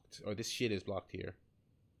is blocked. Or this shit is blocked here.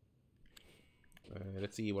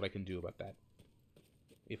 Let's see what I can do about that.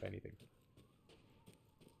 If anything.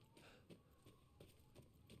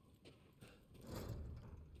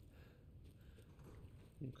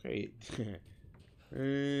 Okay.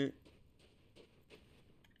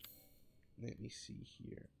 Let me see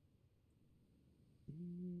here.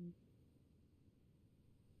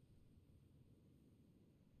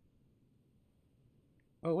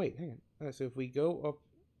 Oh, wait, hang on. So if we go up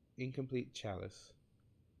incomplete chalice.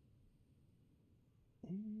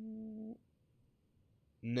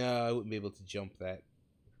 No, I wouldn't be able to jump that.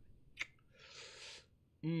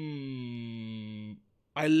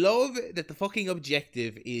 I love that the fucking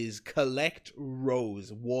objective is collect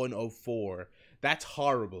Rose 1 of 4. That's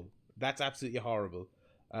horrible. That's absolutely horrible.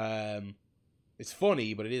 It's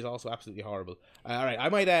funny, but it is also absolutely horrible. All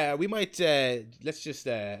right, we might, let's just,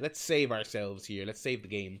 let's save ourselves here. Let's save the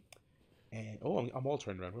game. Oh, I'm all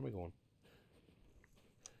turned around. Where am I going?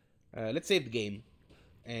 Let's save the game.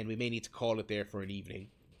 and we may need to call it there for an evening.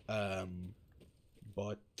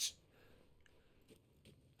 But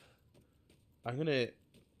I'm gonna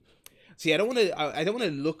see. I don't want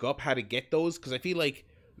to look up how to get those because I feel like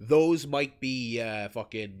those might be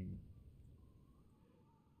fucking.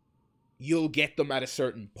 You'll get them at a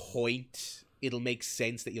certain point. It'll make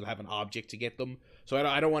sense that you'll have an object to get them. So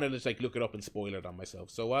I don't want to just like look it up and spoil it on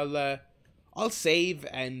myself. So I'll save,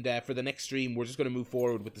 and for the next stream we're just going to move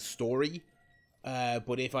forward with the story.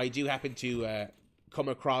 But if I do happen to come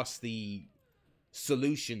across the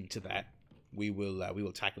solution to that, we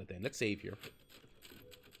will tackle it then. Let's save here.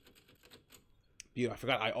 Yeah,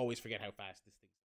 I always forget how fast this